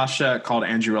 When Tasha called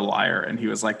Andrew a liar and he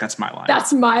was like, "That's my line."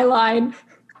 That's my line.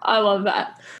 I love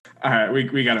that. All right,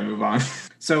 we got to move on.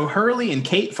 So Hurley and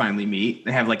Kate finally meet.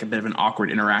 They have like a bit of an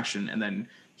awkward interaction, and then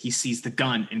he sees the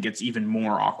gun and gets even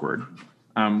more awkward,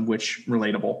 which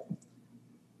relatable.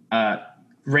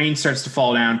 Rain starts to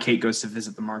fall down. Kate goes to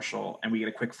visit the marshal, and we get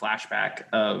a quick flashback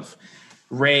of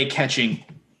Ray catching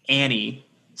Annie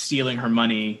stealing her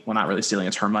money. Well, not really stealing,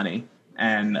 it's her money.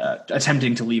 And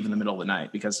attempting to leave in the middle of the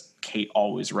night because Kate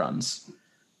always runs.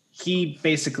 He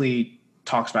basically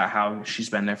talks about how she's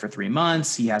been there for 3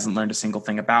 months. He hasn't learned a single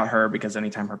thing about her because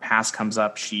anytime her past comes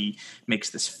up, she makes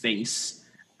this face.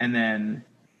 And then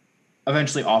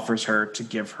eventually offers her to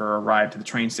give her a ride to the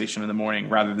train station in the morning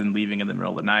rather than leaving in the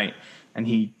middle of the night. And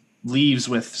he leaves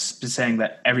with saying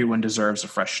that everyone deserves a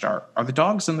fresh start. Are the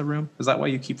dogs in the room? Is that why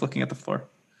you keep looking at the floor?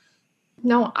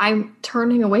 No, I'm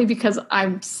turning away because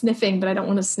I'm sniffing, but I don't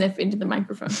want to sniff into the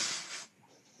microphone.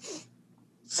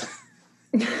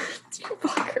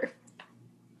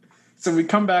 So we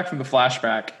come back from the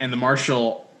flashback, and the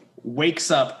marshal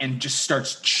wakes up and just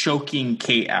starts choking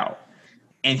Kate out.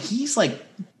 And he's like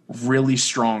really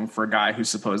strong for a guy who's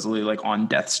supposedly like on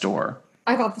death's door.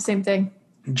 I thought the same thing.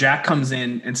 Jack comes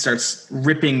in and starts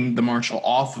ripping the marshal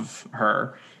off of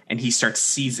her, and he starts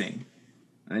seizing.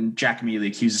 And then Jack immediately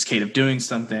accuses Kate of doing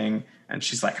something, and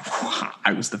she's like,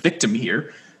 I was the victim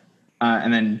here.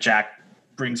 And then Jack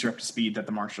brings her up to speed that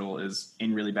the marshal is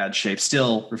in really bad shape,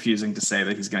 still refusing to say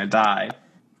that he's going to die,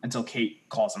 until Kate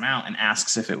calls him out and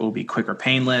asks if it will be quick or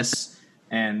painless.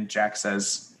 And Jack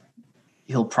says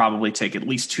he'll probably take at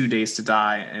least 2 days to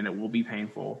die, and it will be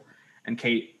painful. And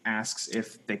Kate asks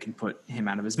if they can put him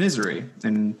out of his misery.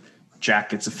 And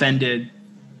Jack gets offended,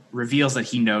 reveals that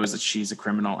he knows that she's a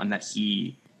criminal and that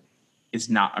he is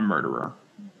not a murderer.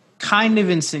 Kind of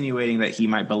insinuating that he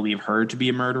might believe her to be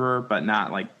a murderer, but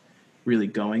not like really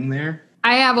going there.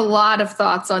 I have a lot of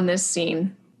thoughts on this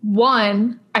scene.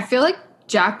 One, I feel like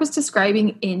Jack was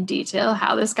describing in detail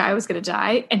how this guy was going to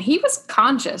die, and he was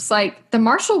conscious. Like, the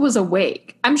marshal was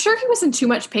awake. I'm sure he was in too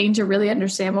much pain to really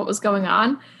understand what was going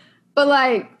on, but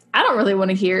like, I don't really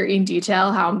want to hear in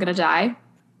detail how I'm going to die.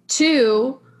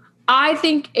 Two, I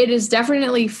think it is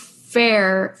definitely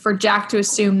fair for Jack to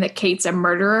assume that Kate's a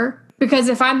murderer, because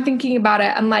if I'm thinking about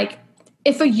it, I'm like,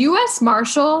 if a U.S.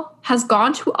 Marshal has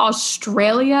gone to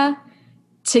Australia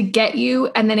to get you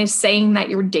and then is saying that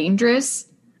you're dangerous,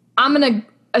 I'm going to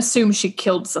assume she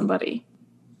killed somebody.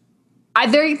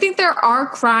 I think there are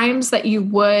crimes that you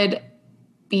would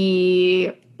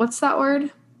be, what's that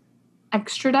word?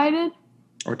 Extradited?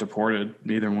 Or deported,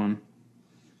 either one.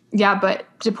 Yeah, but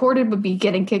deported would be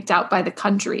getting kicked out by the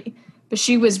country. But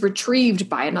she was retrieved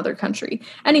by another country.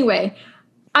 Anyway,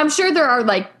 I'm sure there are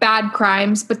like bad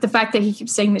crimes, but the fact that he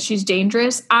keeps saying that she's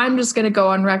dangerous, I'm just going to go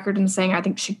on record and saying I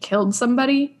think she killed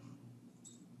somebody.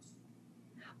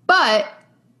 But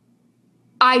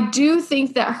I do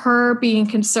think that her being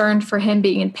concerned for him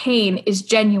being in pain is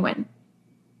genuine,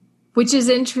 which is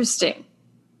interesting.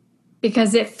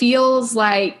 because it feels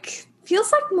like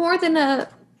more than a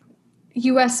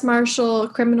U.S. Marshal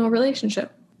criminal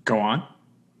relationship. Go on.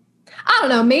 I don't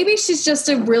know. Maybe she's just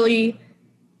a really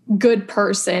good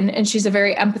person and she's a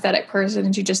very empathetic person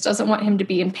and she just doesn't want him to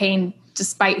be in pain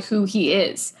despite who he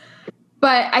is.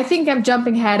 But I think I'm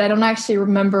jumping ahead. I don't actually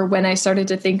remember when I started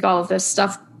to think all of this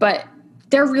stuff, but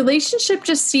their relationship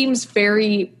just seems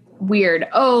very weird.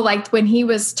 Oh, like when he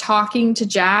was talking to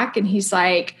Jack and he's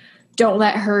like, don't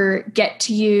let her get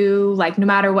to you. Like no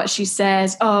matter what she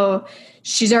says, oh,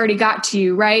 she's already got to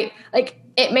you, right? Like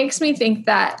it makes me think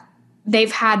that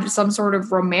they've had some sort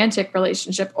of romantic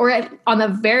relationship or on the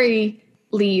very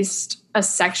least a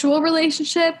sexual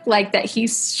relationship, like that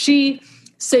she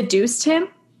seduced him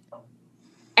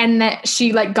and that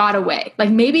she like got away. Like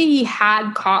maybe he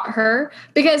had caught her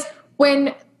because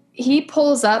when he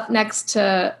pulls up next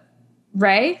to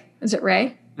Ray, is it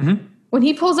Ray? Mm-hmm. When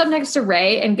he pulls up next to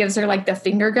Ray and gives her like the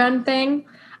finger gun thing,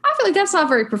 I feel like that's not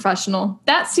very professional.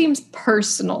 That seems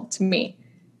personal to me.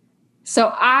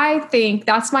 So I think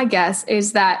that's my guess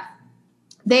is that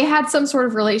they had some sort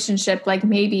of relationship. Like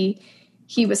maybe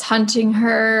he was hunting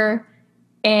her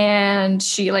and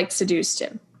she like seduced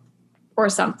him or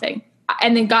something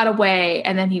and then got away.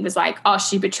 And then he was like, oh,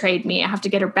 she betrayed me. I have to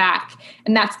get her back.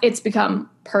 And it's become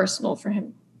personal for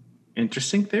him.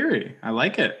 Interesting theory. I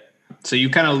like it. So you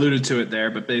kind of alluded to it there,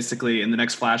 but basically in the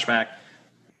next flashback,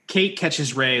 Kate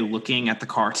catches Ray looking at the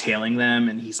car tailing them,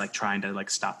 and he's like trying to like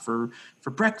stop for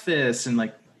breakfast and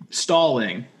like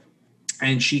stalling.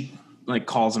 And she like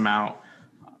calls him out.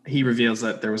 He reveals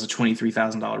that there was a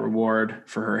 $23,000 reward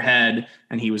for her head,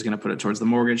 and he was going to put it towards the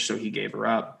mortgage, so he gave her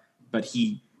up. But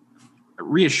he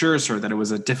reassures her that it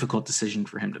was a difficult decision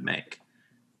for him to make.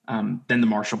 Then the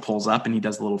marshal pulls up, and he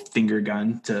does a little finger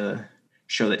gun to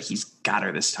show that he's got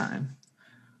her this time.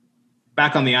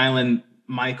 Back on the island,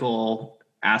 Michael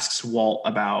asks Walt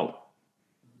about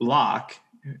Locke,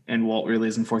 and Walt really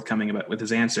isn't forthcoming with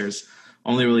his answers,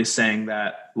 only really saying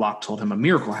that Locke told him a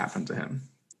miracle happened to him.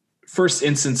 First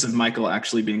instance of Michael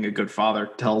actually being a good father,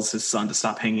 tells his son to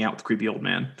stop hanging out with the creepy old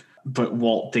man. But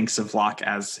Walt thinks of Locke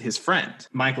as his friend.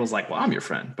 Michael's like, well, I'm your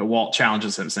friend. But Walt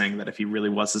challenges him, saying that if he really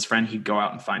was his friend, he'd go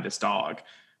out and find his dog,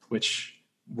 which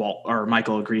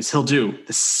Michael agrees he'll do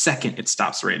the second it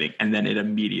stops raining, and then it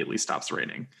immediately stops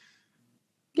raining.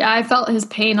 Yeah, I felt his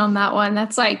pain on that one.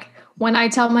 That's like when I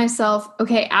tell myself,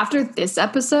 okay, after this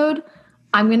episode,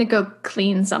 I'm going to go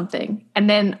clean something. And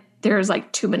then there's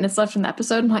like 2 minutes left in the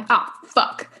episode. I'm like,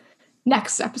 fuck.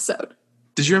 Next episode.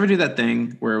 Did you ever do that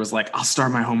thing where it was like, I'll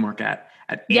start my homework at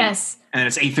 8? Yes. And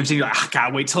it's 8:15. You're like,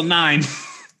 gotta wait till 9.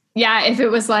 Yeah, if it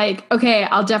was like, okay,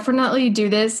 I'll definitely do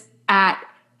this at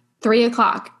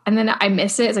 3:00. And then I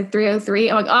miss it. It's like 3:03.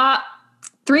 I'm like,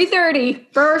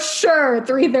 3:30 for sure.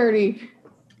 3:30.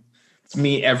 It's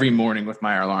me every morning with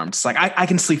my alarm. It's like, I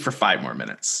can sleep for 5 more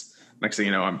minutes. Next thing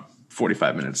you know, I'm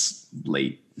 45 minutes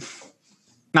late.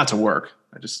 Not to work.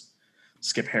 I just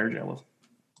skip hair gel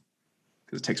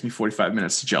because it takes me 45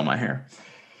 minutes to gel my hair.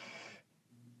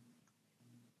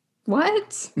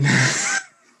 What?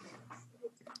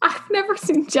 I've never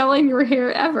seen gelling your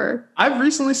hair ever. I've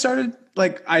recently started,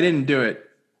 like, I didn't do it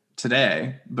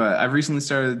today, but I've recently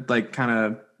started, like, kind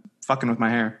of fucking with my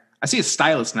hair. I see a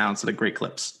stylist now instead of Great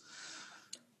Clips.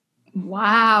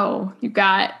 Wow. You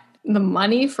got the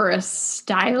money for a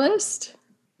stylist?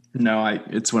 No,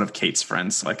 it's one of Kate's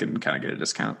friends, so I can kind of get a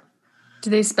discount. Do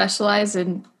they specialize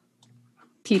in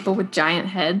people with giant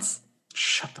heads?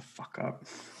 Shut the fuck up.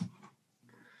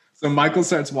 So Michael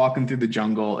starts walking through the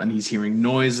jungle, and he's hearing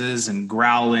noises and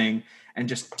growling, and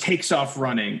just takes off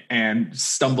running and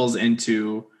stumbles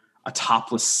into a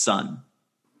topless Sun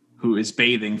who is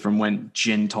bathing from when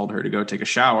Jin told her to go take a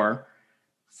shower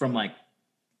from like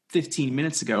 15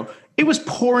 minutes ago. It was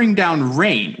pouring down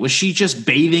rain. Was she just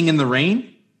bathing in the rain?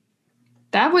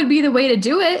 That would be the way to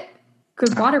do it.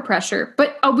 Good water pressure.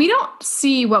 But we don't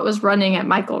see what was running at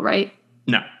Michael, right?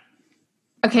 No.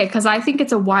 Okay, because I think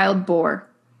it's a wild boar.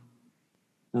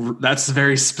 That's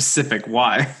very specific.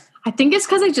 Why? I think it's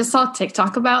because I just saw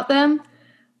TikTok about them.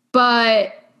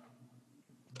 But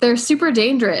they're super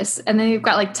dangerous. And then they've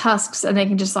got like tusks and they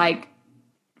can just like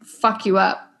fuck you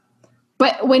up.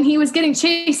 But when he was getting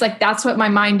chased, like that's what my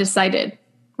mind decided.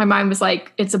 My mind was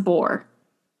like, it's a boar.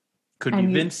 Could be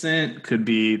Vincent. Could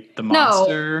be the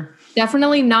monster. No,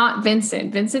 definitely not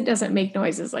Vincent. Vincent doesn't make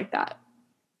noises like that.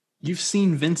 You've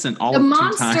seen Vincent all the of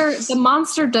monster. 2 times. The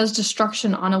monster does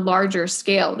destruction on a larger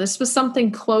scale. This was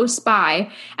something close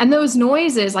by, and those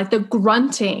noises, like the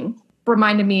grunting,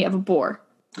 reminded me of a boar.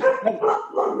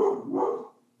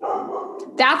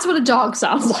 That's what a dog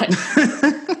sounds like.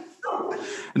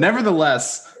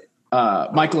 Nevertheless,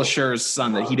 Michael assures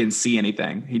Son that he didn't see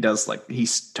anything. He does he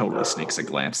totally sneaks a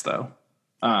glance though,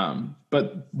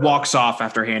 but walks off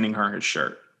after handing her his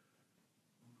shirt,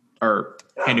 or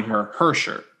handing her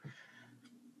shirt.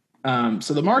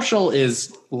 So the marshal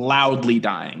is loudly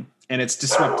dying, and it's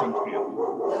disrupting camp.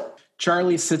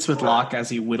 Charlie sits with Locke as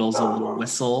he whittles a little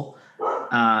whistle,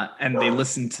 and they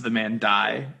listen to the man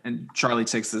die. And Charlie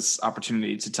takes this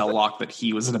opportunity to tell Locke that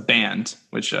he was in a band,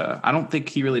 which I don't think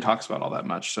he really talks about all that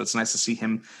much. So it's nice to see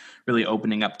him really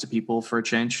opening up to people for a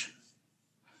change.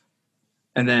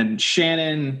 And then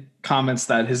Shannon comments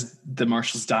that the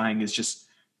marshal's dying is just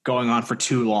going on for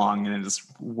too long and it is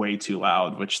way too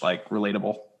loud, which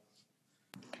relatable.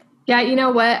 Yeah, you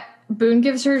know what? Boone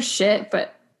gives her shit,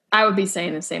 but I would be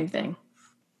saying the same thing.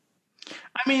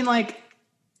 I mean,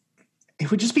 it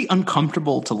would just be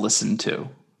uncomfortable to listen to.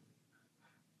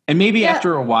 And maybe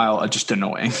after a while, just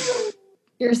annoying.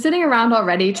 You're sitting around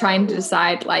already trying to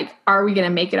decide, are we going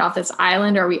to make it off this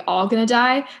island? Or are we all going to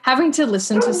die? Having to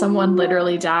listen to someone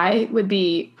literally die would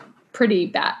be pretty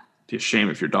bad. It'd be a shame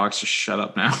if your dogs just shut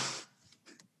up now.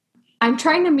 I'm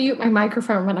trying to mute my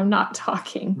microphone when I'm not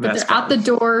talking, but they're out the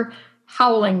door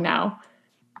howling now.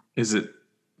 Is it?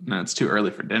 No, it's too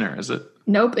early for dinner, is it?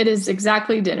 Nope, it is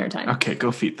exactly dinner time. Okay,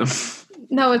 go feed them.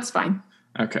 No, it's fine.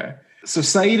 Okay. So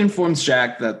Saeed informs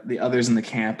Jack that the others in the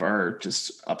camp are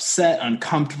just upset,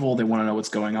 uncomfortable. They want to know what's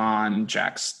going on.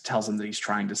 Jack tells him that he's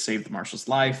trying to save the marshal's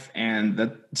life, and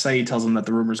that Saeed tells him that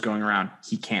the rumor's going around.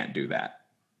 He can't do that.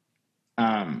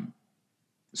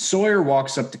 Sawyer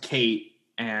walks up to Kate,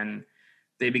 and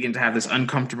they begin to have this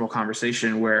uncomfortable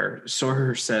conversation where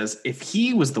Sawyer says if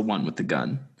he was the one with the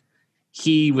gun,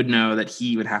 he would know that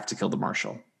he would have to kill the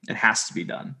marshal. It has to be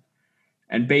done.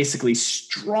 And basically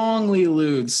strongly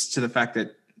alludes to the fact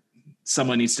that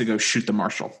someone needs to go shoot the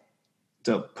marshal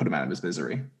to put him out of his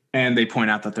misery. And they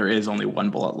point out that there is only one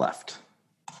bullet left.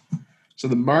 So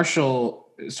the marshal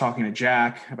is talking to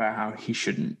Jack about how he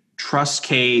shouldn't trust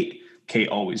Kate. Kate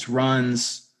always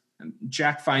runs. And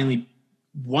Jack finally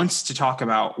wants to talk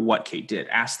about what Kate did,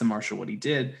 asks the marshal what he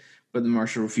did, but the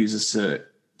marshal refuses to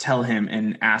tell him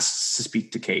and asks to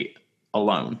speak to Kate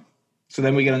alone. So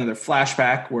then we get another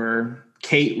flashback where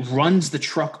Kate runs the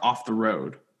truck off the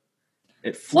road.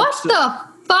 What the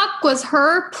fuck was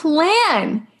her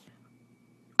plan?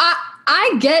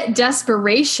 I get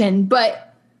desperation,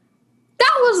 but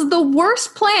that was the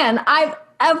worst plan I've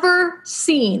ever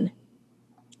seen.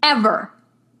 Ever.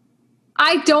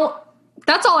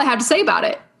 That's all I have to say about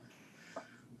it.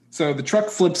 So the truck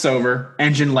flips over,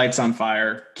 engine lights on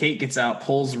fire. Kate gets out,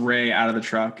 pulls Ray out of the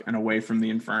truck and away from the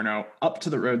inferno, up to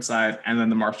the roadside, and then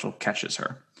the marshal catches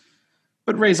her.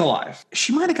 But Ray's alive.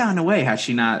 She might have gotten away had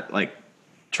she not,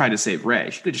 tried to save Ray.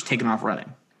 She could have just taken off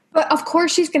running. But of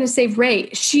course she's going to save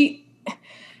Ray. She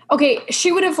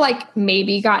would have,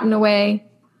 maybe gotten away.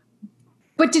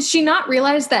 But did she not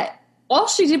realize that all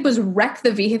she did was wreck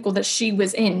the vehicle that she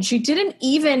was in? She didn't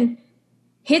even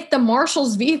hit the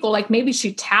marshal's vehicle, maybe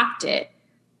she tapped it.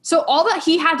 So all that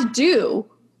he had to do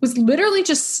was literally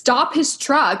just stop his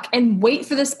truck and wait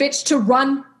for this bitch to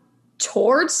run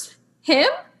towards him.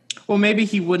 Well, maybe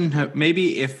he wouldn't have.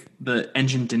 Maybe if the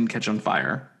engine didn't catch on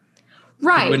fire,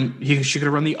 right? She could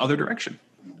have run the other direction.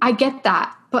 I get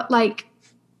that, but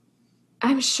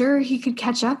I'm sure he could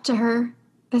catch up to her.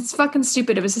 That's fucking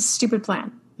stupid. It was a stupid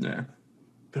plan. Yeah,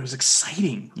 but it was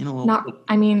exciting.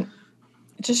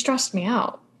 It just stressed me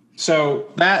out. So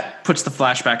that puts the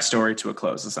flashback story to a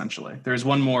close, essentially. There's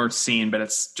one more scene, but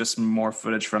it's just more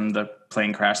footage from the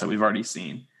plane crash that we've already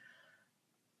seen.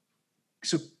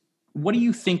 So what do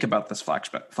you think about this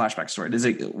flashback story? Does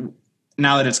it,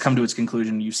 now that it's come to its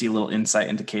conclusion, you see a little insight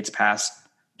into Kate's past,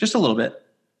 just a little bit,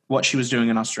 what she was doing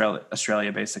in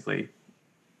Australia, basically.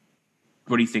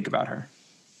 What do you think about her?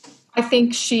 I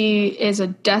think she is a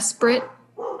desperate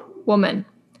woman.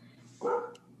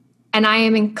 And I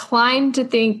am inclined to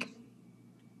think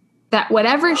that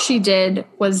whatever she did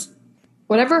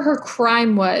whatever her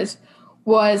crime was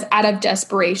out of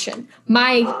desperation.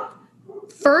 My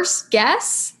first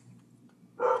guess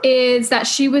is that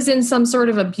she was in some sort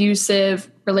of abusive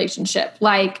relationship.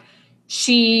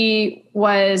 She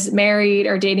was married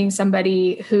or dating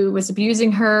somebody who was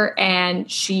abusing her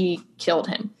and she killed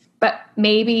him. But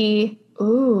maybe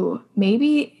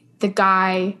the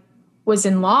guy was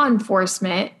in law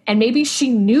enforcement and maybe she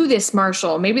knew this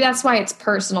marshal. Maybe that's why it's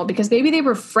personal, because maybe they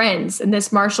were friends and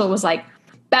this marshal was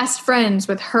best friends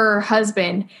with her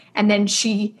husband and then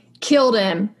she killed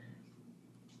him.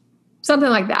 Something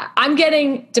like that. I'm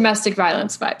getting domestic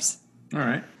violence vibes. All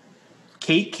right.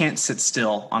 Kate can't sit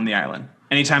still on the island.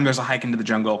 Anytime there's a hike into the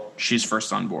jungle, she's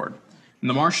first on board. And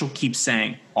the marshal keeps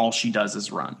saying all she does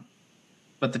is run.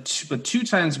 But the two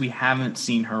times we haven't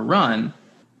seen her run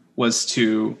was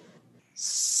to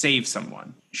save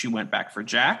someone. She went back for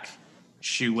Jack.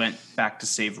 She went back to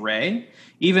save Ray.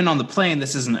 Even on the plane,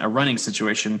 this isn't a running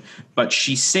situation, but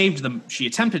she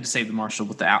attempted to save the marshal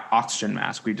with the oxygen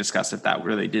mask. We've discussed if that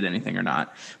really did anything or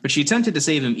not. But she attempted to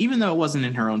save him, even though it wasn't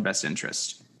in her own best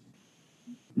interest.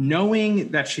 Knowing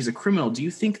that she's a criminal, do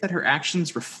you think that her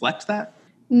actions reflect that?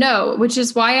 No, which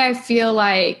is why I feel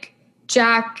like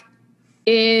Jack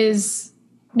is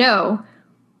no.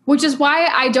 Which is why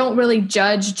I don't really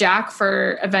judge Jack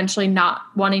for eventually not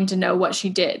wanting to know what she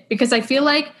did. Because I feel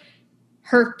like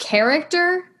her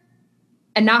character,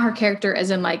 and not her character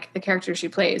as in like the character she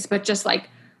plays, but just like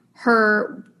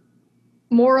her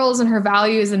morals and her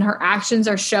values and her actions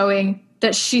are showing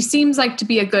that she seems like to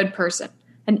be a good person,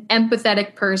 an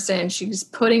empathetic person. She's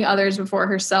putting others before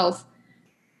herself.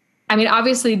 I mean,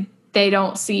 obviously they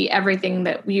don't see everything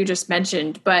that you just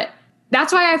mentioned, but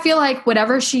that's why I feel like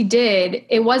whatever she did,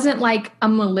 it wasn't like a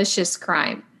malicious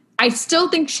crime. I still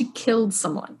think she killed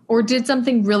someone or did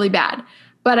something really bad.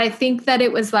 But I think that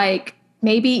it was like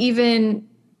maybe even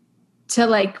to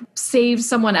like save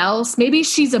someone else. Maybe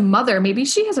she's a mother. Maybe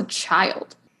she has a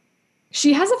child.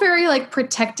 She has a very like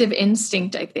protective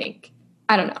instinct, I think.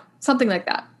 I don't know. Something like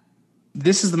that.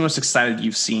 This is the most excited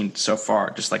you've seen so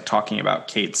far, just like talking about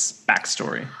Kate's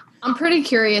backstory. I'm pretty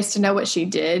curious to know what she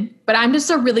did, but I'm just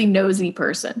a really nosy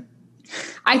person.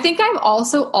 I think I'm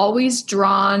also always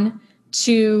drawn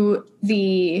to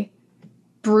the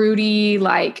broody,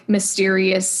 like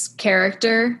mysterious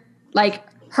character. Like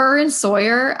her and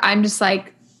Sawyer, I'm just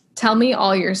like, tell me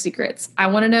all your secrets. I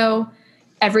want to know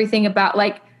everything about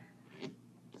like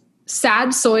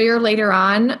sad Sawyer later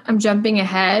on. I'm jumping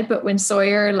ahead, but when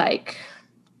Sawyer like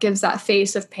gives that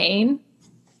face of pain,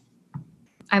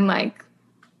 I'm like,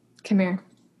 come here.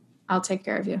 I'll take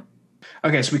care of you.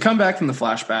 Okay, so we come back from the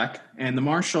flashback, and the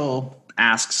marshal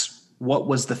asks, what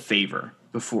was the favor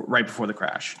right before the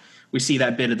crash? We see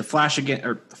that bit of the flash again,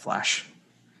 or the flash.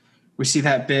 We see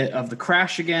that bit of the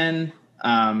crash again,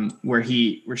 where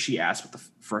she asks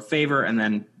for a favor, and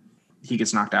then he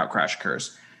gets knocked out, crash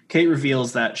occurs. Kate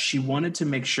reveals that she wanted to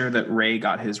make sure that Ray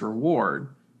got his reward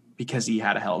because he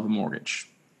had a hell of a mortgage.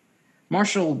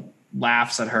 Marshall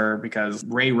laughs at her because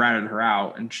Ray ratted her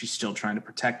out and she's still trying to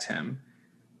protect him.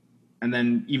 And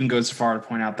then even goes so far to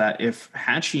point out that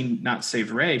had she not saved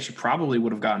Ray, she probably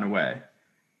would have gotten away.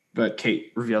 But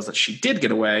Kate reveals that she did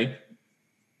get away.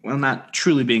 Well, not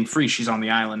truly being free. She's on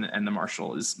the island and the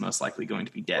marshal is most likely going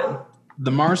to be dead.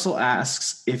 The marshal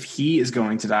asks if he is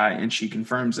going to die and she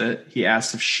confirms it. He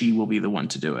asks if she will be the one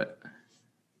to do it.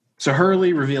 So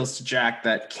Hurley reveals to Jack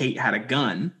that Kate had a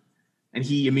gun, and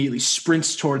he immediately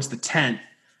sprints towards the tent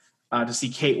to see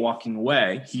Kate walking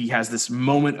away. He has this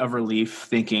moment of relief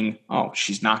thinking, oh,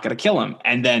 she's not going to kill him.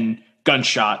 And then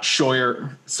gunshot,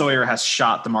 Sawyer has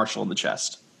shot the marshal in the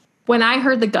chest. When I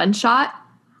heard the gunshot,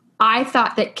 I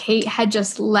thought that Kate had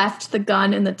just left the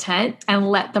gun in the tent and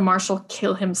let the marshal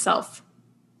kill himself.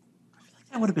 I feel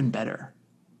like that would have been better.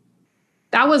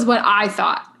 That was what I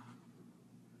thought.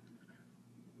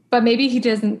 But maybe he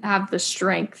doesn't have the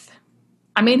strength.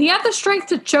 I mean, he had the strength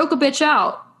to choke a bitch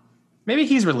out. Maybe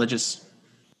he's religious.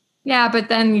 Yeah, but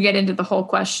then you get into the whole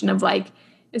question of like,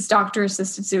 is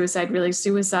doctor-assisted suicide really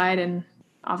suicide? And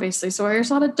obviously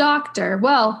Sawyer's not a doctor.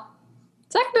 Well,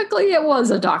 technically it was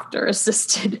a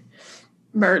doctor-assisted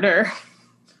murder.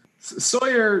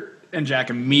 Sawyer and Jack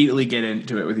immediately get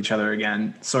into it with each other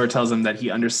again. Sawyer tells him that he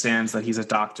understands that he's a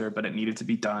doctor, but it needed to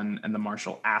be done, and the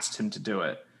marshal asked him to do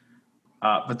it.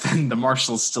 But then the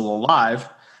marshal's still alive,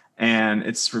 and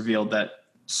it's revealed that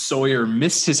Sawyer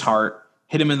missed his heart,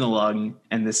 hit him in the lung,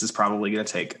 and this is probably going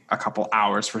to take a couple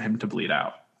hours for him to bleed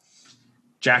out.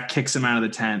 Jack kicks him out of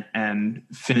the tent and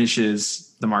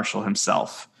finishes the marshal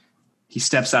himself. He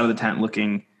steps out of the tent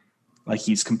looking like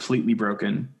he's completely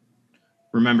broken.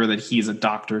 Remember that he is a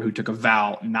doctor who took a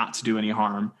vow not to do any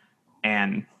harm,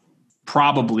 and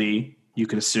probably, you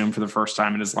could assume for the first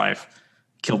time in his life,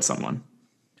 killed someone.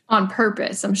 On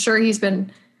purpose. I'm sure he's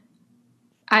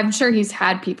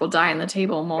had people die on the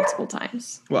table multiple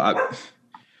times. Well,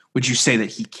 would you say that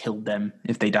he killed them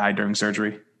if they died during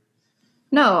surgery?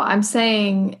 No, I'm not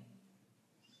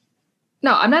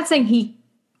saying he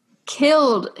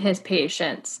killed his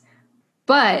patients,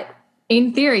 but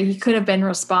in theory, he could have been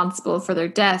responsible for their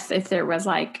death if there was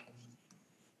like,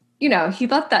 he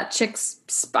let that chick's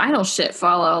spinal shit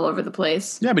fall all over the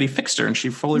place. Yeah, but he fixed her and she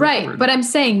fully recovered. Right, but I'm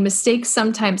saying mistakes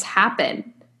sometimes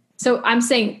happen. So I'm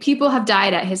saying people have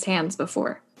died at his hands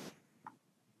before.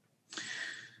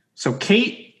 So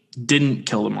Kate didn't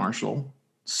kill the marshal.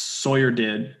 Sawyer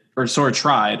did, or Sawyer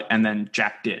tried, and then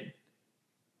Jack did.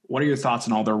 What are your thoughts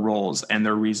on all their roles and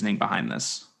their reasoning behind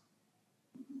this?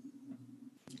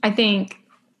 I think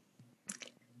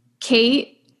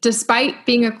Kate, despite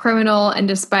being a criminal and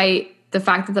despite the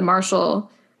fact that the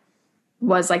marshal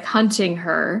was like hunting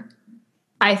her,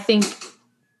 I think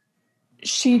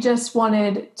she just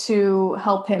wanted to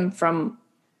help him from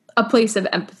a place of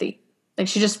empathy. Like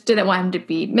she just didn't want him to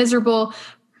be miserable.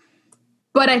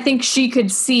 But I think she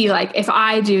could see, like, if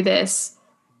I do this,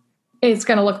 it's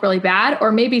going to look really bad.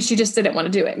 Or maybe she just didn't want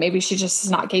to do it. Maybe she just is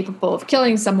not capable of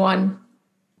killing someone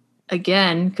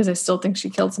again, because I still think she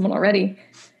killed someone already.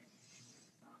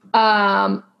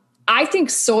 I think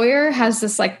Sawyer has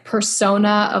this like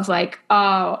persona of like,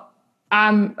 oh,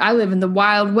 I live in the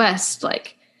Wild West.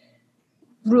 Like,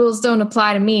 rules don't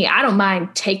apply to me. I don't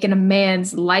mind taking a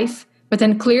man's life. But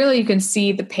then clearly you can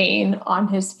see the pain on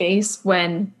his face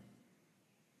when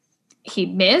he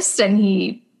missed and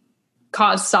he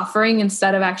caused suffering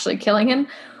instead of actually killing him,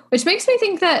 which makes me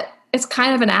think that it's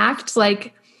kind of an act.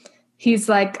 Like, he's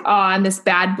like, oh, I'm this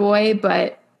bad boy,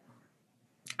 but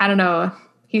I don't know.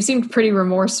 He seemed pretty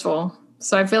remorseful.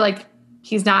 So I feel like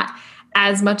he's not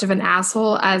as much of an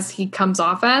asshole as he comes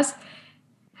off as.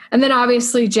 And then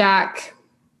obviously Jack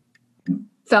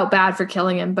felt bad for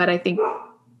killing him, but I think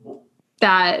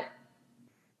that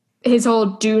his whole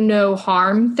do no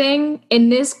harm thing in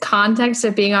this context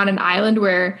of being on an island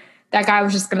where that guy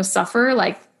was just going to suffer,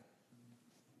 like,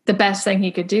 the best thing he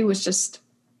could do was just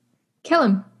kill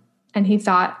him. And he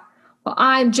thought, well,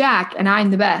 I'm Jack and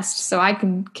I'm the best, so I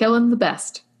can kill him the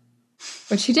best,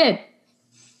 which he did.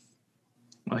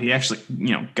 Well, he actually,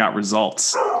 got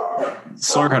results.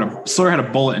 Sawyer had a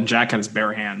bullet and Jack had his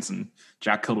bare hands, and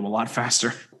Jack killed him a lot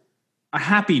faster. A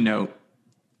happy note,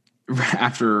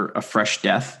 after a fresh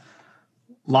death,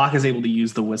 Locke is able to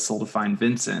use the whistle to find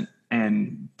Vincent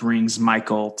and brings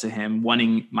Michael to him,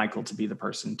 wanting Michael to be the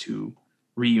person to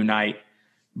reunite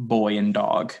boy and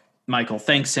dog. Michael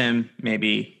thanks him.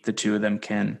 Maybe the two of them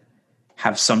can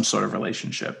have some sort of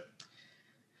relationship.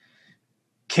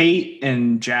 Kate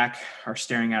and Jack are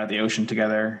staring out at the ocean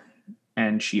together,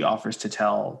 and she offers to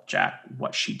tell Jack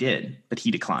what she did, but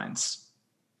he declines.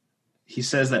 He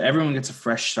says that everyone gets a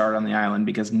fresh start on the island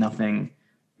because nothing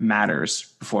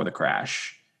matters before the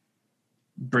crash,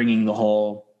 bringing the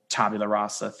whole Tabula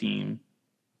Rasa theme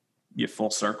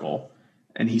full circle.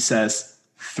 And he says,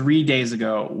 3 days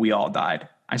ago, we all died.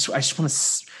 I just want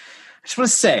to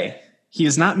say, he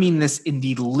does not mean this in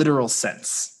the literal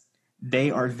sense.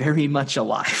 They are very much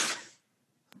alive.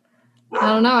 I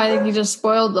don't know. I think you just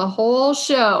spoiled the whole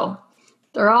show.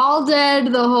 They're all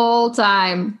dead the whole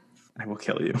time. I will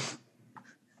kill you.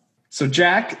 So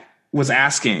Jack was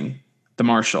asking the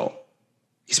marshal.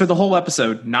 He spent the whole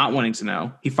episode not wanting to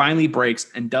know. He finally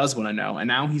breaks and does want to know. And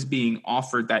now he's being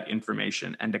offered that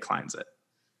information and declines it.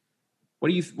 Why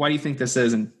do you think this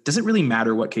is? And does it really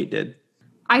matter what Kate did?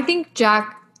 I think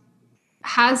Jack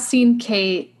has seen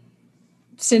Kate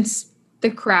since the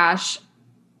crash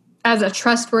as a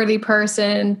trustworthy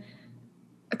person,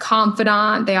 a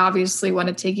confidant. They obviously want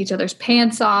to take each other's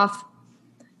pants off.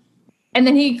 And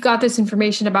then he got this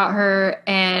information about her,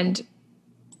 and,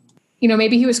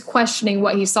 maybe he was questioning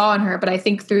what he saw in her, but I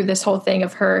think through this whole thing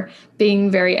of her being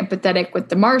very empathetic with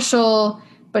the marshal,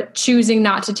 but choosing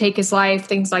not to take his life,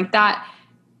 things like that,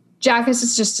 Jack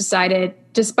has just decided,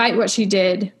 despite what she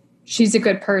did, she's a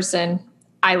good person.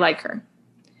 I like her.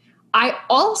 I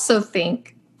also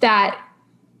think that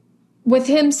with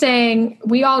him saying,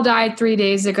 we all died 3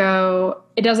 days ago,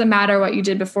 it doesn't matter what you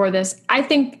did before this, I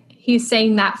think he's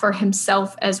saying that for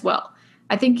himself as well.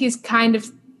 I think he's kind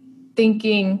of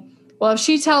thinking, well, if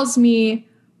she tells me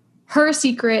her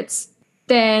secrets,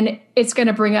 then it's going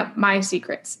to bring up my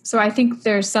secrets. So I think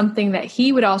there's something that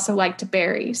he would also like to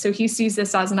bury. So he sees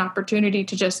this as an opportunity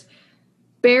to just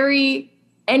bury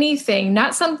anything,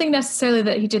 not something necessarily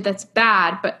that he did that's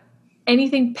bad, but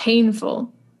anything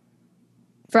painful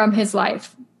from his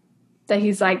life that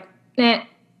he's like,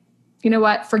 you know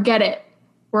what? Forget it.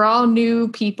 We're all new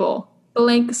people,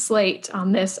 blank slate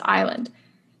on this island.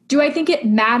 Do I think it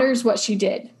matters what she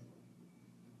did?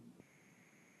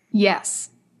 Yes.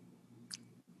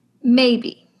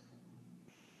 Maybe.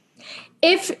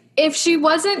 If she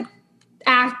wasn't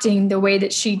acting the way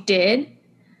that she did,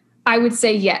 I would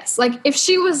say yes. Like, if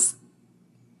she was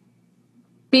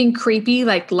being creepy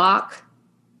like Locke,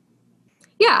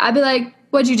 yeah, I'd be like,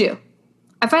 what'd you do?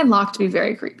 I find Locke to be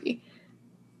very creepy.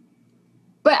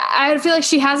 But I feel like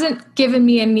she hasn't given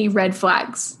me any red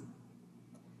flags.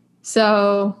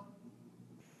 So,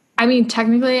 I mean,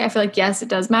 technically, I feel like, yes, it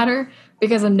does matter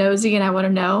because I'm nosy and I want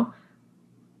to know.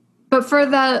 But for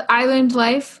the island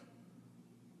life,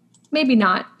 maybe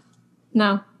not.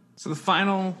 No. So the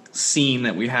final scene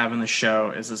that we have in the show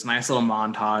is this nice little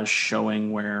montage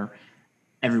showing where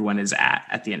everyone is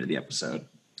at the end of the episode.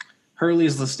 Hurley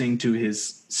is listening to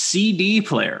his CD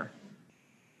player,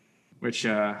 which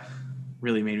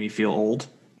really made me feel old.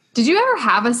 Did you ever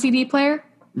have a CD player?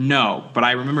 No, but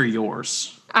I remember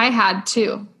yours. I had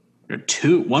two. You had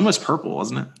two? One was purple,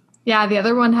 wasn't it? Yeah, the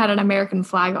other one had an American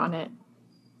flag on it.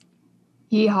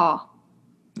 Yeehaw.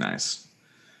 Nice.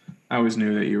 I always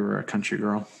knew that you were a country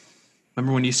girl.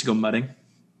 Remember when you used to go mudding?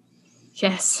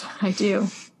 Yes, I do.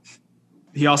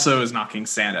 He also is knocking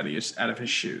sand out of his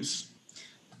shoes.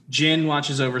 Jin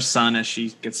watches over Sun as she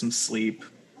gets some sleep.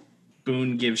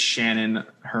 Boone gives Shannon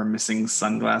her missing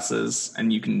sunglasses,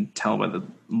 and you can tell by the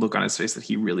look on his face that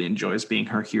he really enjoys being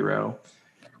her hero.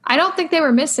 I don't think they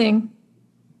were missing.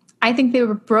 I think they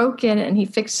were broken, and he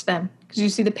fixed them. Did you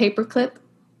see the paper clip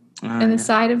in the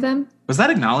side of them? Was that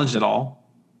acknowledged at all?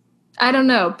 I don't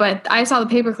know, but I saw the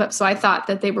paper clip, so I thought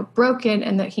that they were broken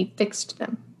and that he fixed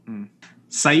them.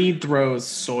 Saeed throws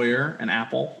Sawyer an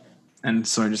apple, and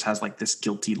Sawyer just has like this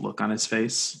guilty look on his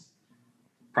face.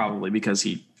 Probably because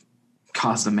he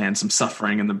caused a man some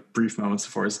suffering in the brief moments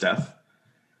before his death.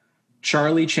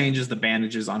 Charlie changes the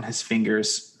bandages on his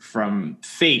fingers from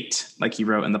fate, like he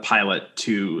wrote in the pilot,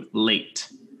 to late.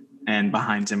 And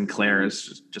behind him, Claire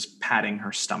is just patting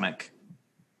her stomach.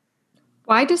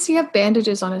 Why does he have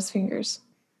bandages on his fingers?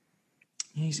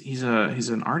 He's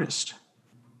an artist.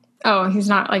 Oh, he's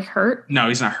not like hurt? No,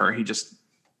 he's not hurt. He just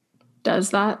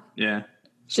does that. Yeah.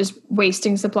 It's just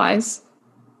wasting supplies.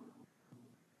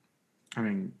 I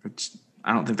mean,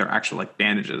 I don't think they're actual like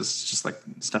bandages. It's just like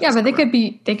stuff. Yeah, but they could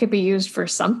be used for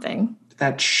something.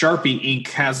 That Sharpie ink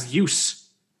has use.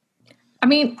 I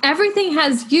mean, everything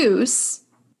has use.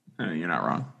 You're not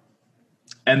wrong.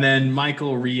 And then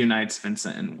Michael reunites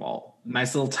Vincent and Walt.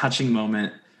 Nice little touching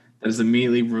moment that is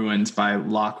immediately ruined by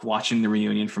Locke watching the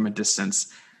reunion from a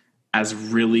distance as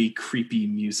really creepy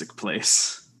music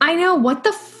plays. I know. What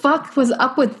the fuck was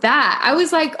up with that? I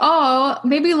was like, oh,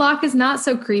 maybe Locke is not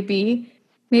so creepy.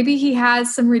 Maybe he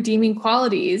has some redeeming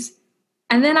qualities.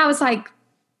 And then I was like,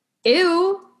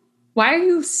 ew, why are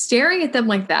you staring at them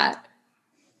like that?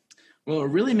 Well, it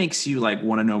really makes you like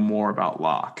want to know more about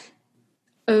Locke.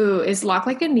 Ooh, is Locke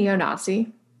like a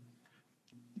neo-Nazi?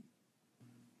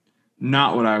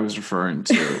 Not what I was referring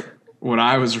to. What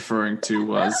I was referring to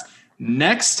was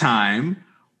next time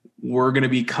we're going to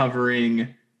be covering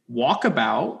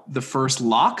Walkabout, the first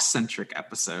Locke-centric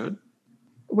episode.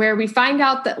 Where we find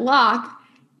out that Locke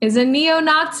is a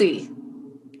neo-Nazi.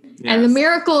 Yes. And the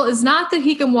miracle is not that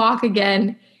he can walk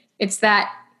again. It's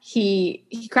that he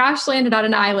crash landed on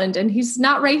an island and he's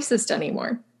not racist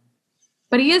anymore.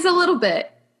 But he is a little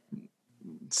bit.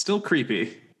 Still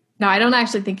creepy. No, I don't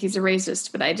actually think he's a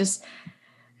racist, but I just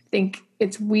think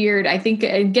it's weird. I think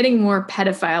I'm getting more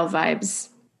pedophile vibes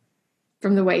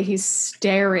from the way he's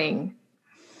staring.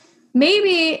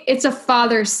 Maybe it's a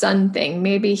father-son thing.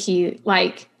 Maybe he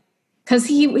because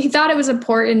he thought it was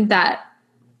important that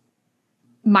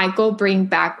Michael bring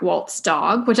back Walt's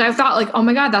dog, which I thought like, oh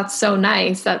my God, that's so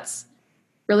nice. That's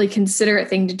really considerate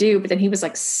thing to do. But then he was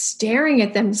like staring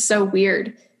at them so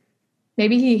weird.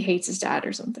 Maybe he hates his dad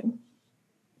or something.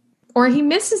 Or he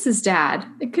misses his dad.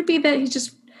 It could be that he's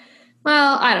just,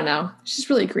 well, I don't know. It's just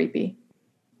really creepy.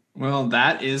 Well,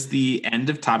 that is the end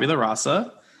of Tabula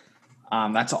Rasa.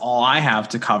 That's all I have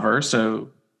to cover.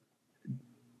 So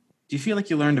do you feel like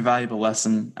you learned a valuable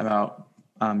lesson about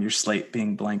your slate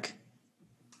being blank?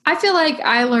 I feel like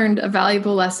I learned a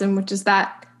valuable lesson, which is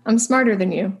that I'm smarter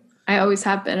than you. I always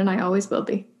have been, and I always will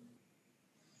be.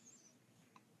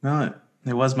 Well,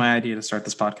 it was my idea to start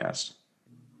this podcast.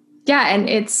 Yeah, and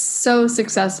it's so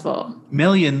successful.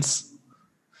 Millions.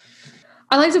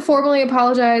 I'd like to formally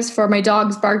apologize for my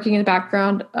dogs barking in the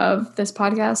background of this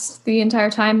podcast the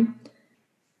entire time.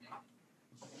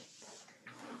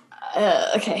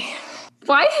 Okay.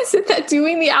 Why is it that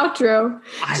doing the outro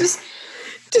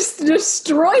just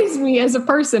destroys me as a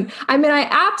person? I mean, I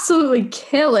absolutely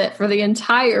kill it for the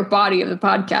entire body of the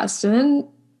podcast. And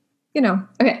then,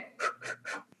 okay.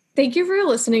 Thank you for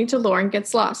listening to Lauren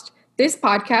Gets Lost. This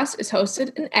podcast is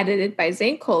hosted and edited by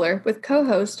Zane Kohler with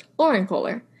co-host Lauren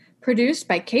Kohler. Produced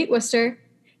by Kate Worcester.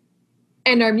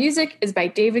 And our music is by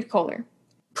David Kohler.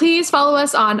 Please follow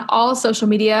us on all social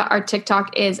media. Our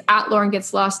TikTok is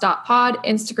 @LaurenGetsLost.pod,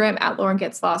 Instagram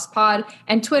 @LaurenGetsLostPod,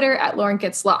 and Twitter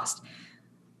 @LaurenGetsLost.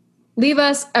 Leave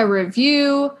us a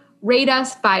review, rate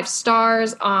us 5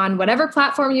 stars on whatever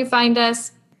platform you find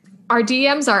us. Our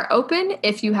DMs are open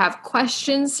if you have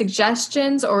questions,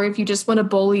 suggestions, or if you just want to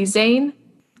bully Zane.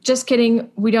 Just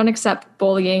kidding. We don't accept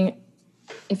bullying.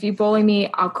 If you bully me,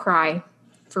 I'll cry.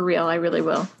 For real, I really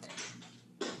will.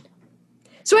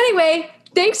 So anyway,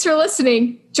 thanks for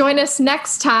listening. Join us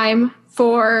next time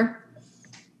for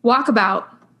Walkabout.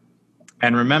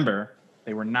 And remember,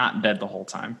 they were not dead the whole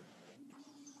time.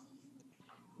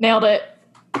 Nailed it.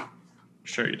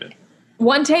 Sure you did.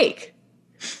 One take.